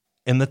guy.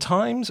 In the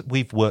times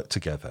we've worked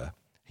together,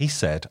 he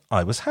said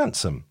I was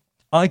handsome.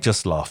 I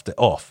just laughed it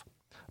off.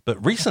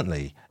 But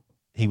recently,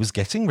 he was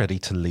getting ready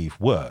to leave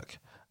work,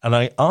 and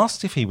I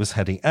asked if he was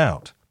heading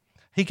out.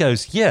 He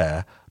goes,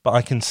 yeah, but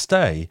I can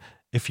stay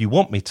if you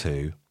want me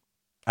to.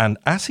 And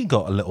as he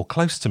got a little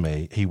close to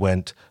me, he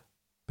went,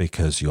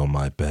 because you're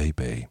my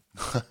baby.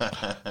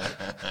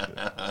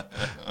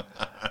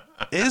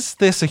 Is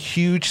this a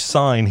huge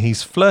sign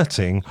he's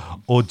flirting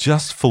or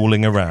just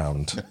fooling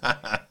around?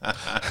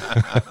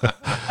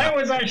 That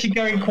was actually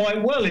going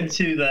quite well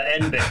into the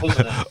end bit,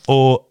 wasn't it?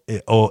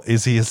 Or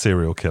is he a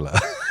serial killer?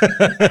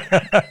 I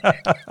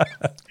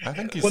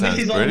think he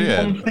sounds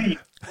brilliant.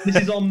 This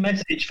is on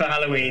message for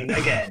Halloween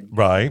again.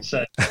 Right.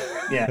 So,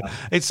 yeah.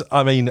 It's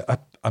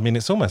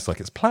almost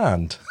like it's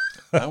planned.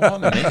 I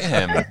want to meet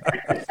him.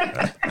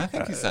 I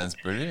think he sounds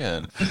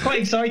brilliant. It's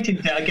quite exciting,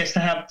 I guess, to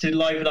have to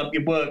liven up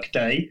your work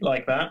day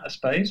like that, I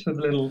suppose, with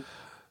a little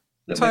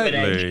totally. Bit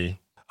of edge.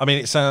 I mean,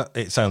 it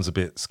sounds a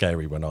bit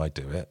scary when I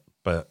do it,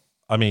 but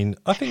I mean,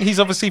 I think he's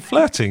obviously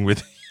flirting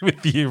with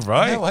you,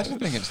 right? No, I didn't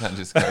think it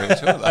sounded scary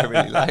at all. I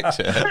really liked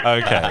it.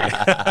 Okay.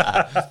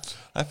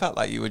 I felt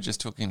like you were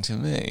just talking to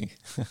me.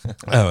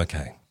 Oh,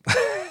 okay.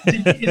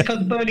 It's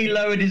because Bernie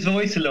lowered his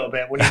voice a little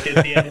bit when he did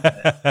the end of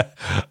it.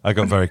 I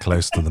got very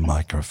close to the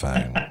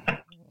microphone.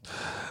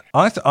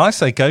 I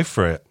say go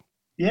for it.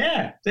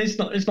 Yeah, it's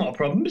not a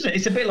problem, is it?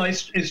 It's a bit like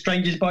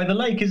Strangers by the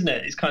Lake, isn't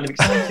it? It's kind of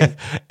exciting.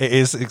 It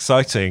is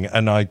exciting,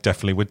 and I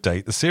definitely would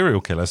date the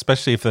serial killer,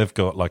 especially if they've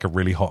got like a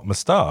really hot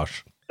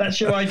moustache. That's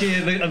your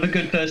idea of a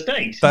good first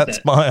date. That's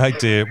my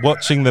idea.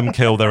 Watching them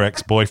kill their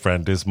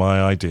ex-boyfriend is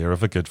my idea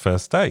of a good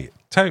first date.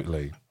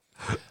 Totally.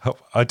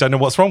 I don't know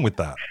what's wrong with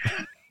that.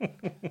 I'm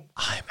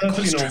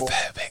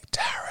claustrophobic,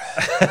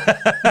 Darren.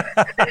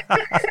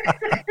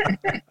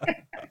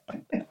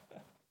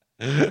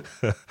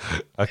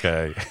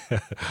 Okay.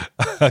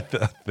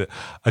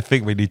 I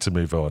think we need to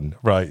move on.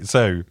 Right.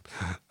 So,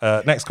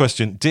 next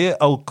question. Dear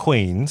old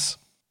queens,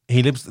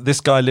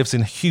 this guy lives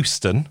in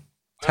Houston,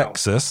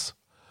 Texas,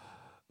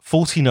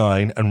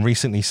 49 and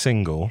recently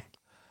single,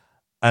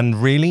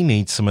 and really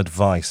needs some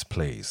advice,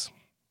 please.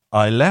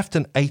 I left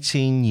an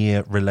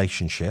 18-year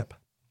relationship.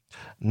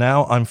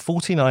 Now I'm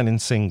 49 and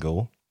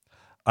single.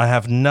 I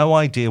have no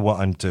idea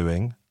what I'm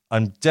doing.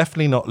 I'm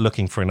definitely not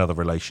looking for another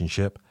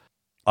relationship.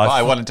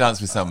 I want to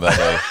dance with somebody.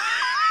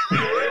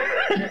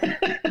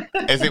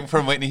 Is it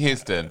from Whitney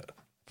Houston?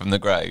 From The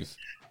Grave?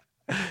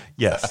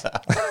 Yes.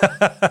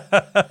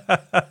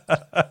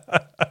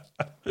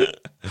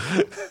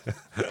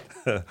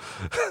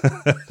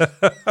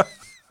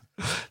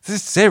 This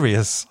is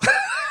serious.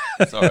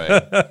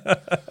 Sorry.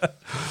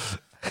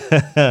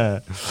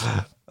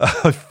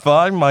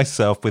 find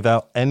myself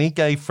without any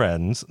gay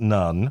friends,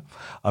 none.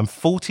 I'm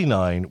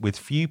 49 with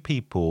few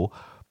people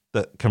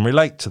that can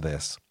relate to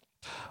this,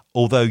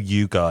 although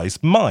you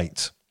guys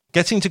might.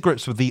 Getting to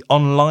grips with the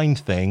online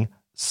thing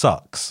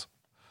sucks.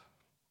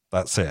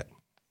 That's it.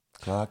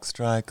 Clock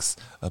strikes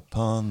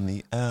upon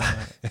the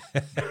hour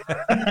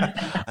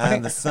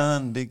and the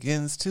sun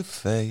begins to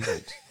fade.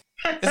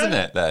 Isn't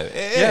it, though? It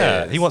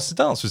is. He wants to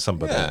dance with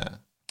somebody. Yeah.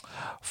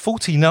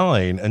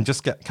 49 and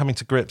just coming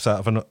to grips out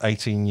of an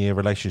 18-year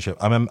relationship.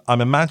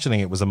 I'm imagining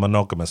it was a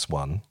monogamous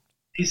one.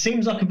 It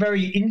seems like a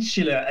very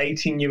insular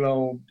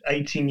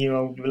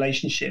 18-year-old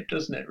relationship,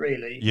 doesn't it,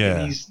 really?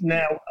 Yeah. He's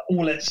now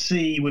all at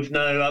sea with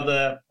no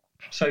other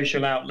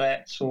social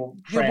outlets or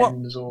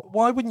friends.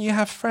 Why wouldn't you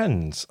have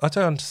friends? I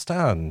don't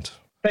understand.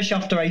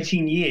 Especially after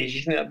 18 years,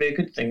 you think that'd be a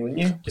good thing,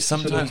 wouldn't you? Just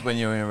Sometimes when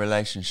you're in a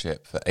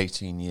relationship for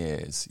 18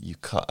 years, you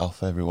cut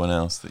off everyone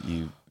else that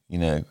you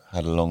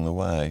had along the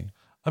way.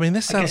 I mean,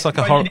 this sounds like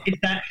a horror... Is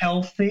that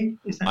healthy?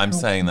 I'm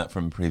saying that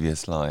from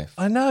previous life.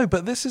 I know,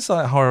 but this is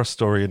like a horror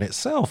story in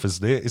itself,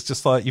 isn't it? It's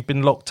just like you've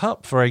been locked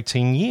up for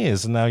 18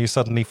 years and now you're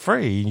suddenly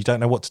free and you don't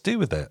know what to do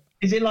with it.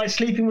 Is it like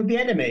sleeping with the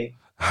enemy?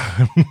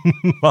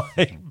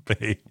 Might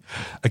be.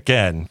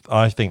 Again,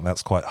 I think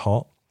that's quite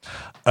hot.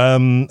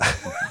 I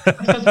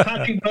suppose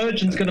Patrick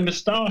Virgin's got a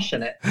moustache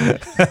in it.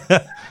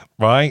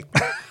 Right?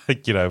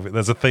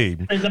 There's a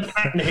theme. There's a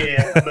pattern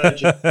here,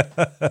 Virgin.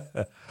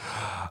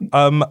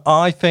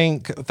 I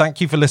think, thank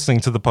you for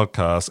listening to the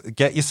podcast.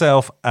 Get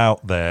yourself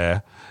out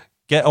there.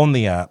 Get on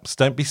the apps.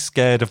 Don't be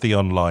scared of the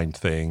online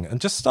thing and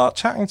just start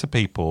chatting to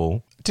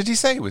people. Did he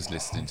say he was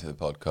listening to the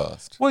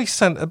podcast? Well, he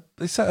sent a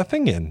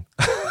thing in.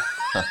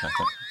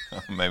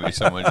 Maybe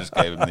someone just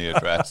gave him the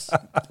address.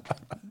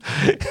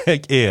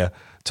 Here,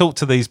 talk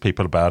to these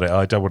people about it.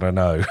 I don't want to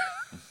know.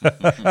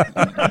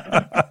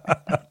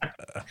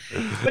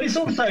 But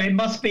it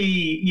must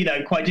be,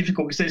 quite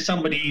difficult because there's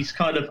somebody who's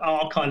kind of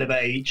our kind of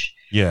age.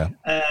 Yeah.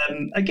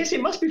 I guess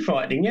it must be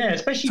frightening, yeah,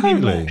 especially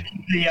totally.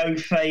 The au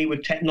fait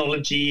with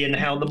technology and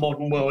how the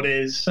modern world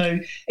is. So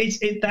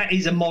that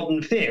is a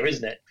modern fear,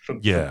 isn't it? For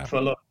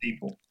a lot of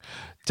people.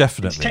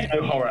 Definitely. It's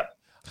techno horror.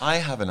 I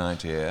have an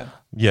idea.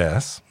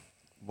 Yes.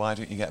 Why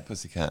don't you get a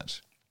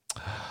pussycat?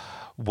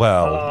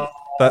 Well,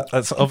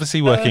 that's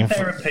obviously working.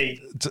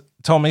 Therapy.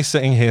 Tommy's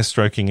sitting here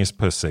stroking his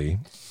pussy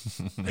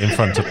in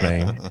front of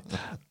me.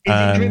 Is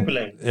it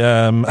dribbling?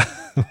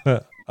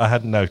 I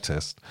hadn't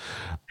noticed,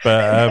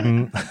 but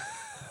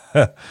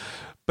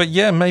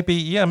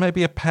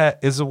maybe a pet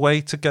is a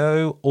way to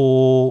go,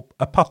 or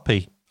a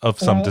puppy of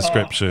some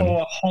description,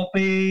 or a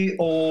hobby,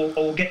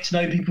 or get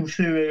to know people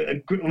through a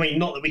group. I mean,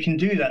 not that we can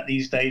do that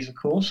these days, of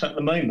course, at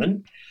the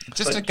moment.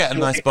 Just to get a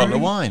nice bottle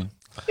of wine.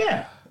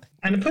 Yeah,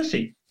 and a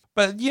pussy.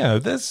 But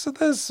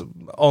there's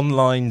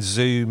online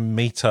Zoom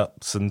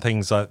meetups and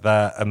things like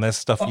that, and there's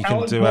stuff you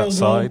can do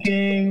outside.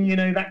 Walking,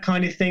 that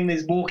kind of thing.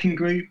 There's walking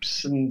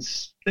groups, and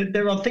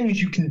there are things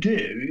you can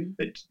do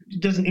that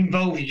doesn't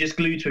involve you just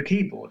glued to a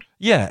keyboard.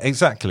 Yeah,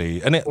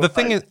 exactly. And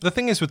the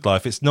thing is with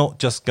life, it's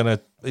not going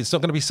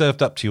to be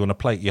served up to you on a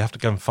plate. You have to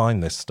go and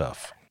find this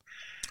stuff.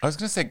 I was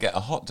going to say get a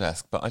hot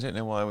desk, but I don't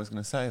know why I was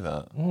going to say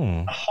that.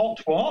 A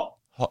hot what?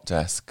 Hot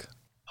desk.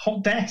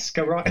 Hot desk,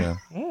 all right. Yeah.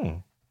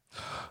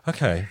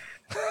 Okay.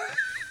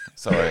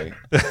 Sorry.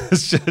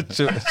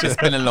 It's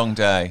been a long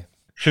day.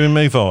 Should we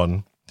move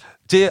on?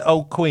 Dear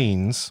old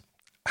queens,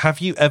 have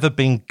you ever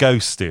been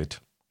ghosted?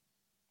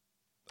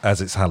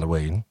 As it's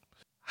Halloween.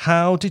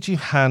 How did you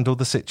handle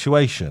the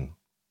situation?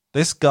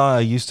 This guy I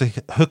used to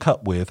hook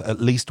up with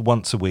at least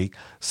once a week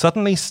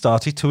suddenly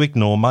started to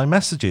ignore my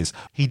messages.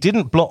 He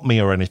didn't block me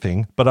or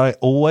anything, but I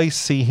always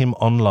see him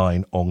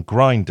online on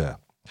Grindr.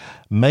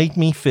 Made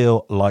me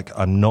feel like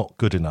I'm not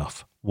good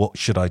enough. What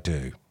should I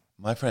do?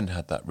 My friend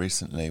had that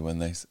recently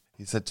when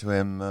he said to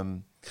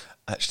him,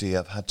 actually,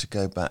 I've had to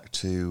go back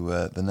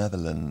to the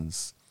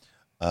Netherlands.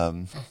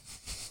 But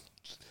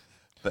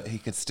he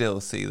could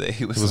still see that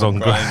he was on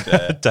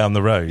Grindr. Down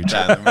the road.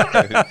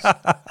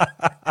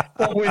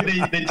 What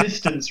with the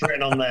distance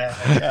written on there?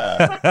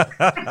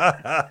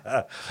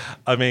 Yeah.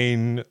 I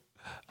mean,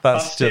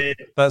 that's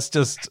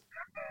just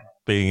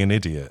being an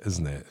idiot,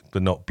 isn't it?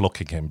 But not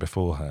blocking him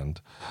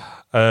beforehand.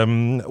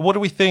 What do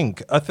we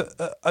think?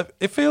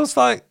 It feels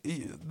like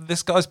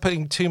this guy's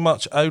putting too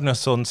much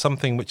onus on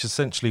something which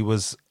essentially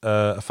was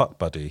a fuck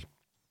buddy.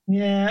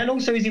 Yeah, and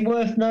also, is it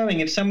worth knowing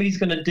if somebody's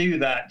going to do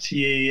that to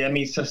you? I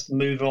mean, it's just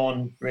move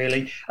on,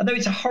 really. Although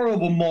it's a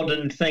horrible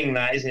modern thing,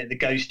 that, isn't it, the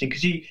ghosting?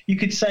 Because you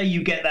could say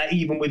you get that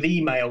even with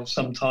emails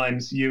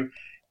sometimes. You're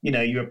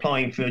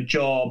applying for a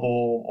job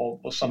or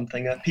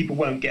something that people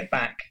won't get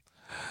back.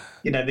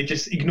 They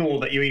just ignore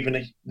that you're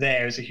even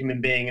there as a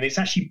human being. And it's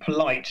actually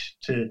polite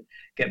to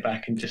get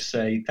back and just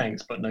say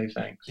thanks, but no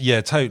thanks.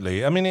 Yeah,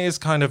 totally. I mean, it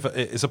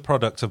is a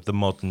product of the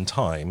modern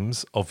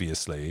times,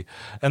 obviously.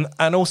 And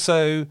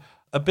also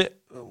a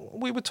bit,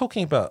 we were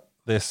talking about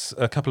this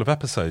a couple of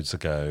episodes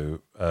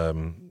ago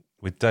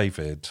with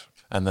David.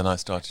 And then I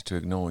started to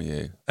ignore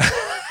you.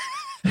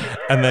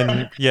 And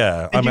then,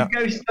 yeah. Did you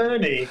ghost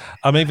Bernie?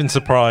 I'm even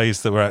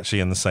surprised that we're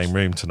actually in the same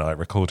room tonight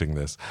recording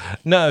this.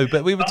 No,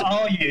 but we were...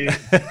 Are you?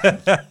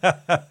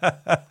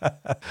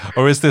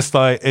 Or is this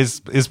like...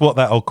 Is What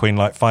That Old Queen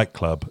like Fight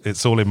Club?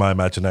 It's all in my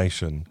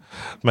imagination.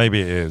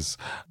 Maybe it is.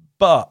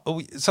 But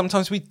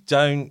sometimes we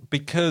don't,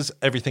 because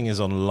everything is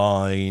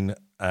online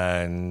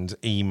and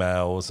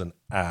emails and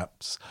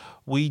apps,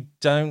 we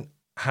don't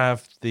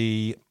have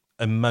the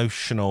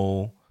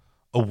emotional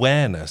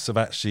awareness of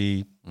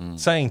actually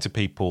saying to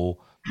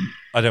people,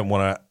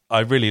 I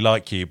really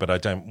like you, but I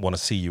don't want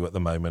to see you at the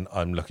moment.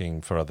 I'm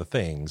looking for other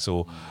things.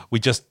 Or we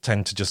just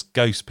tend to just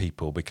ghost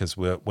people because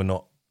we're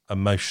not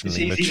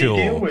emotionally it's easy mature.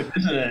 to deal with,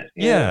 isn't it?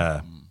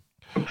 Yeah.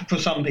 For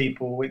some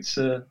people, it's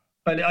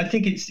but I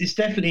think it's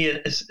definitely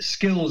a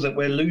skills that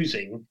we're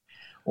losing,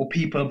 or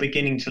people are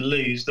beginning to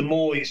lose. The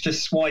more it's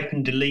just swipe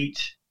and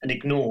delete and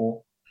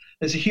ignore,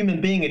 there's a human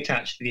being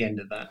attached to the end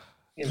of that.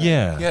 You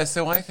know? Yeah.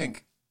 So I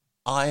think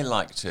I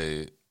like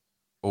to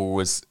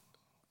always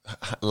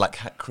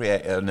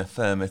create an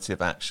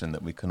affirmative action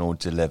that we can all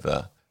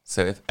deliver.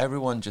 So if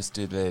everyone just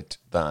did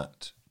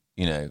that,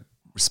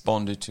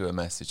 responded to a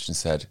message and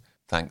said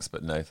thanks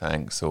but no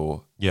thanks,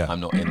 or I'm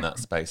not in that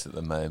space at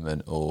the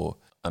moment, or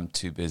I'm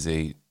too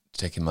busy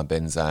taking my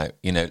bins out,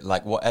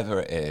 whatever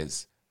it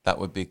is, that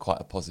would be quite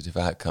a positive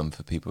outcome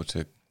for people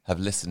to have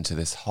listened to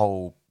this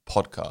whole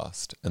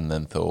podcast and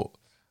then thought,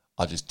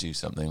 I'll just do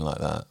something like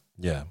that.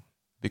 Yeah.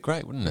 Be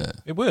great, wouldn't it?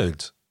 It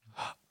would.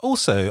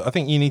 Also, I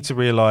think you need to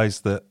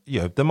realise that,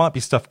 there might be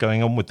stuff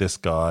going on with this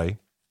guy.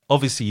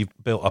 Obviously,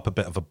 you've built up a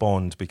bit of a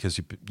bond because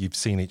you've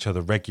seen each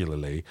other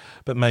regularly,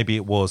 but maybe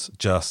it was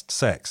just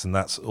sex and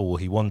that's all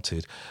he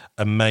wanted.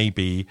 And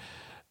maybe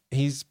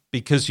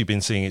because you've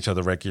been seeing each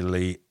other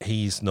regularly,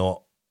 he's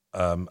not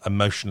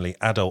emotionally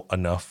adult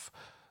enough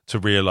to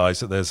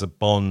realise that there's a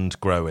bond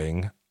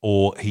growing,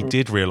 or he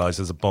did realise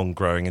there's a bond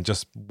growing and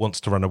just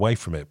wants to run away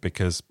from it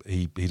because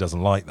he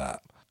doesn't like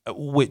that.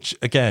 Which,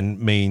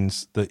 again,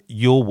 means that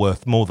you're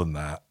worth more than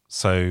that.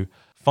 So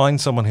find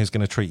someone who's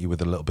going to treat you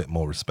with a little bit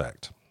more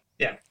respect.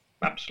 Yeah,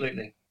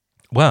 absolutely.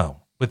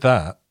 Well, with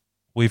that,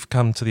 we've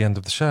come to the end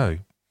of the show.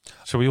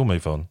 Shall we all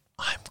move on?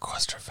 I'm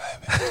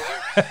claustrophobic.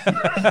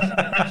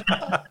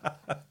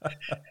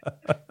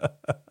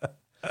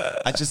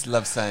 I just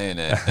love saying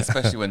it,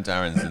 especially when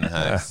Darren's in the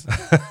house.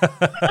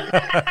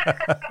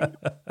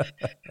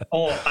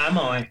 Or am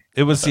I?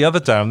 It was the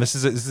other Darren. This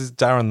is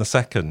Darren the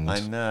second.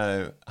 I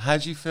know. How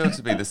do you feel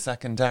to be the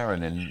second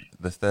Darren in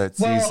the third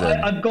season?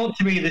 Well, I've got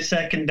to be the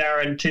second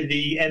Darren to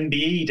the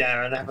MBE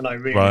Darren, haven't I,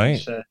 really? Right.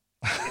 So,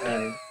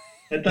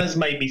 it does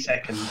make me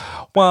second.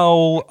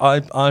 Well,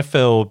 I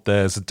feel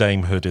there's a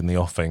Dame Hood in the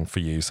offing for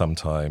you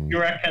sometime. You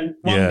reckon?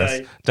 One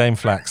day. Dame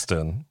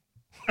Flaxton.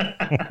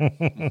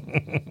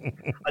 I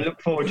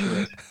look forward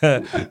to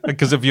it.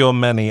 Because of your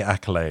many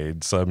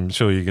accolades, I'm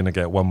sure you're going to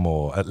get one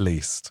more at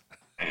least.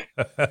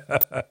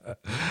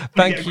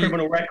 Thank you.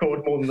 Criminal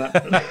record more than that.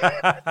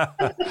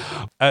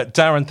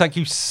 Darren, thank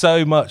you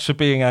so much for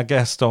being our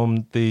guest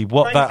on the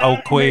What That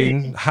Old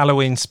Queen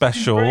Halloween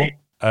special.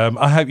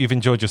 I hope you've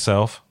enjoyed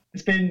yourself.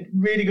 It's been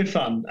really good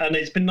fun, and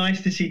it's been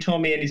nice to see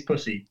Tommy and his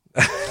pussy.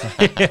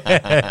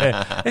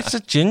 It's a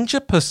ginger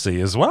pussy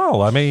as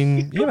well. I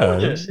mean,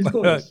 gorgeous. It's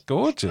gorgeous.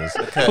 Gorgeous.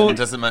 The curtain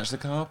doesn't match the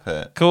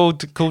carpet.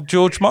 Called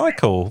George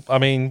Michael. I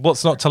mean,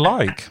 what's not to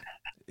like?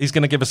 He's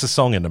going to give us a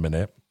song in a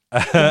minute. Do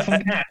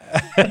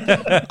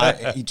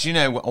you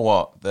know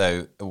what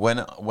though?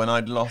 When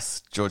I'd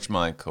lost George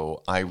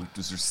Michael, I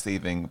was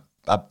receiving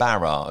a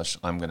barrage.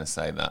 I'm going to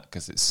say that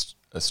because it's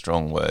a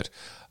strong word,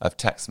 of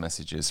text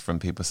messages from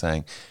people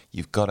saying,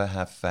 "You've got to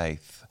have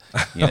faith.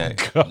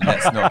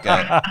 Let's not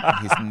go.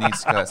 He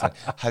needs to go outside.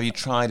 Have you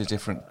tried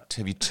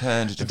have you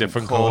turned a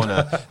different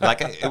corner?"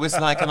 It was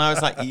like, and I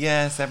was like,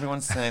 "Yes,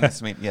 everyone's saying this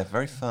to me. Yeah,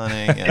 very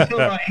funny. Yeah. It's all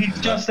right. He's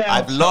just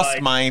outside. I've lost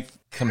my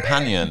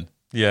companion."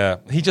 Yeah,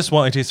 he just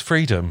wanted his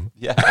freedom.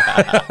 Yeah.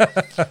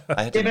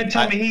 But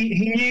Tommy,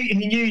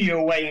 he knew you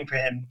were waiting for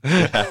him.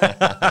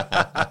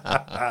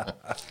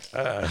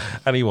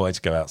 And he wanted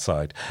to go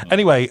outside.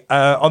 Anyway,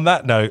 on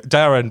that note,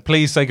 Darren,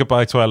 please say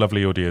goodbye to our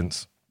lovely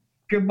audience.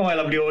 Goodbye,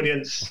 lovely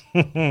audience.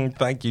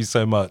 Thank you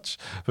so much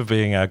for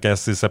being our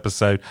guest this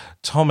episode.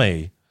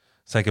 Tommy,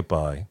 say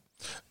goodbye.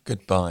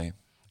 Goodbye.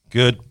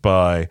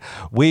 Goodbye.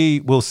 We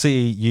will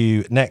see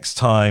you next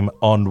time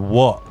on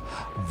What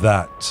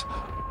That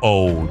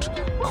Old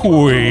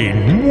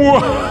Queen.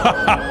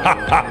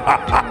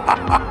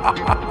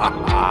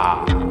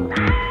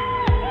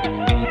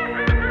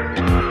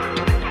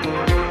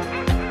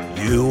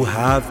 You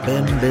have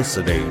been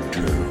listening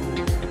to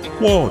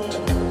What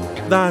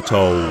That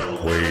Old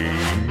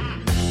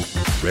Queen,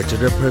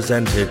 written and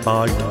presented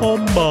by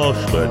Tom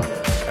Marshman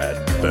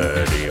and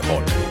Bernie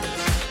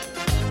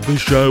Hodges. The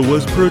show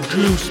was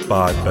produced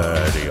by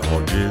Bernie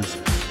Hodges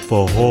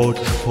for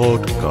Hodge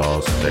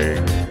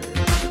Podcasting.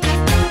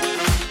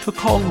 To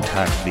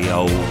contact the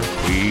Old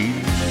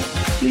Queen,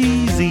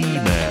 please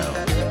email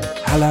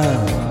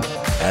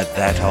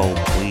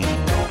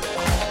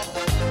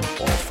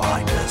hello@thatoldqueen.com or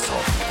find us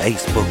on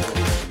Facebook,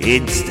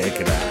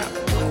 Instagram,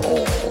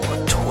 or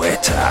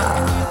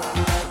better.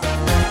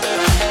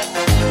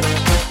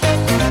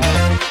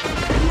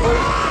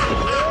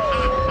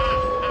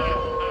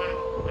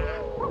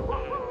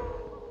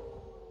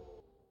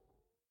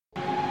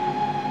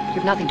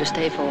 You've nothing to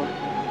stay for.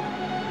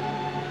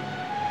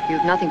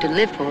 You've nothing to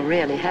live for,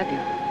 really, have you?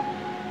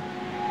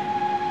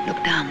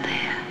 Look down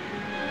there.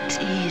 It's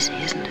easy,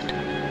 isn't it?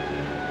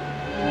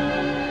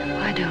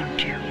 Why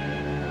don't you?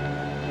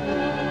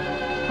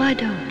 Why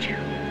don't you?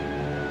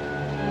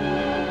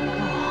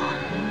 Go on.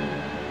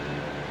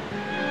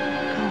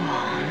 Go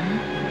on.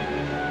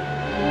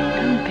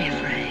 Don't be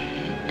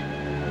afraid.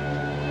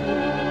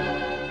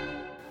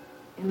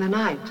 In the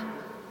night.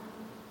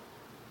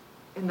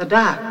 In the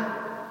dark.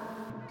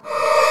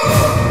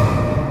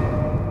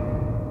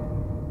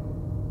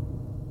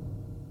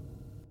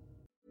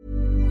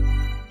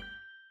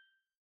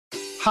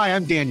 Hi,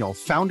 I'm Daniel,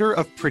 founder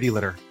of Pretty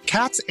Litter.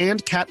 Cats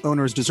and cat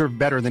owners deserve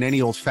better than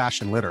any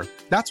old-fashioned litter.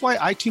 That's why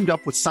I teamed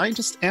up with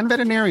scientists and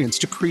veterinarians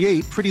to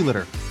create Pretty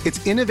Litter.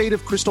 Its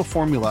innovative crystal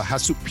formula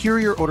has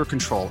superior odor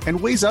control and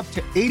weighs up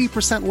to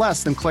 80%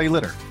 less than clay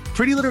litter.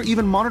 Pretty Litter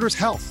even monitors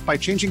health by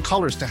changing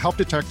colors to help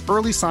detect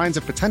early signs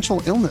of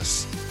potential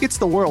illness. It's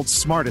the world's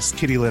smartest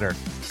kitty litter.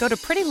 Go to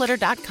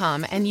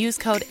prettylitter.com and use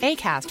code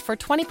ACAST for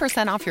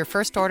 20% off your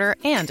first order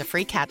and a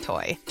free cat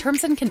toy.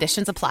 Terms and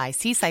conditions apply.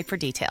 See site for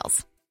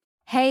details.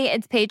 Hey,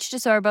 it's Paige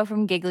DeSorbo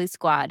from Giggly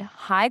Squad.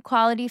 High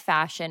quality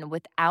fashion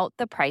without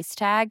the price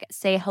tag.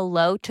 Say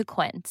hello to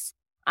Quince.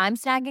 I'm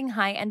snagging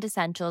high-end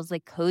essentials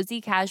like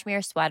cozy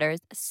cashmere sweaters,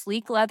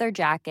 sleek leather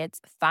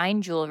jackets,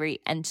 fine jewelry,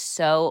 and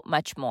so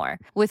much more.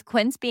 With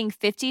Quince being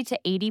 50 to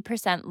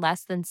 80%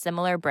 less than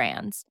similar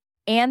brands.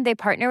 And they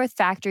partner with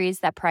factories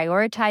that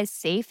prioritize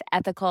safe,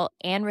 ethical,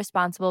 and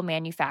responsible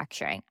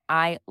manufacturing.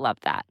 I love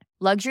that.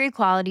 Luxury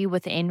quality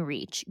within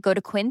reach. Go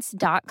to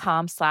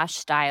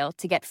quince.com/style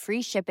to get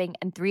free shipping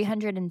and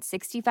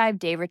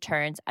 365-day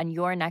returns on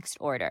your next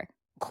order.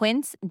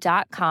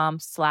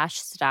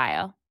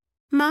 Quince.com/style.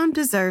 Mom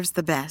deserves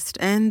the best,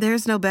 and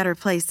there's no better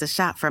place to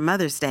shop for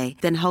Mother's Day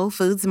than Whole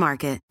Foods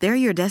Market. They're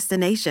your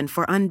destination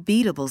for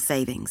unbeatable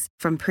savings,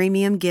 from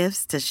premium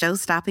gifts to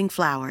show-stopping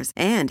flowers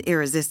and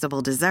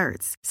irresistible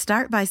desserts.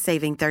 Start by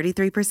saving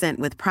 33%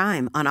 with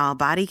Prime on all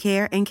body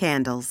care and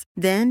candles.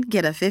 Then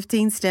get a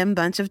 15-stem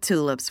bunch of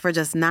tulips for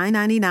just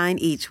 $9.99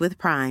 each with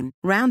Prime.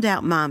 Round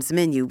out Mom's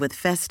menu with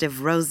festive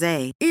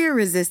rosé,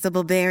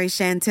 irresistible berry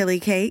chantilly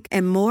cake,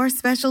 and more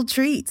special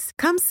treats.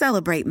 Come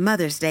celebrate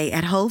Mother's Day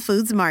at Whole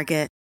Foods Market.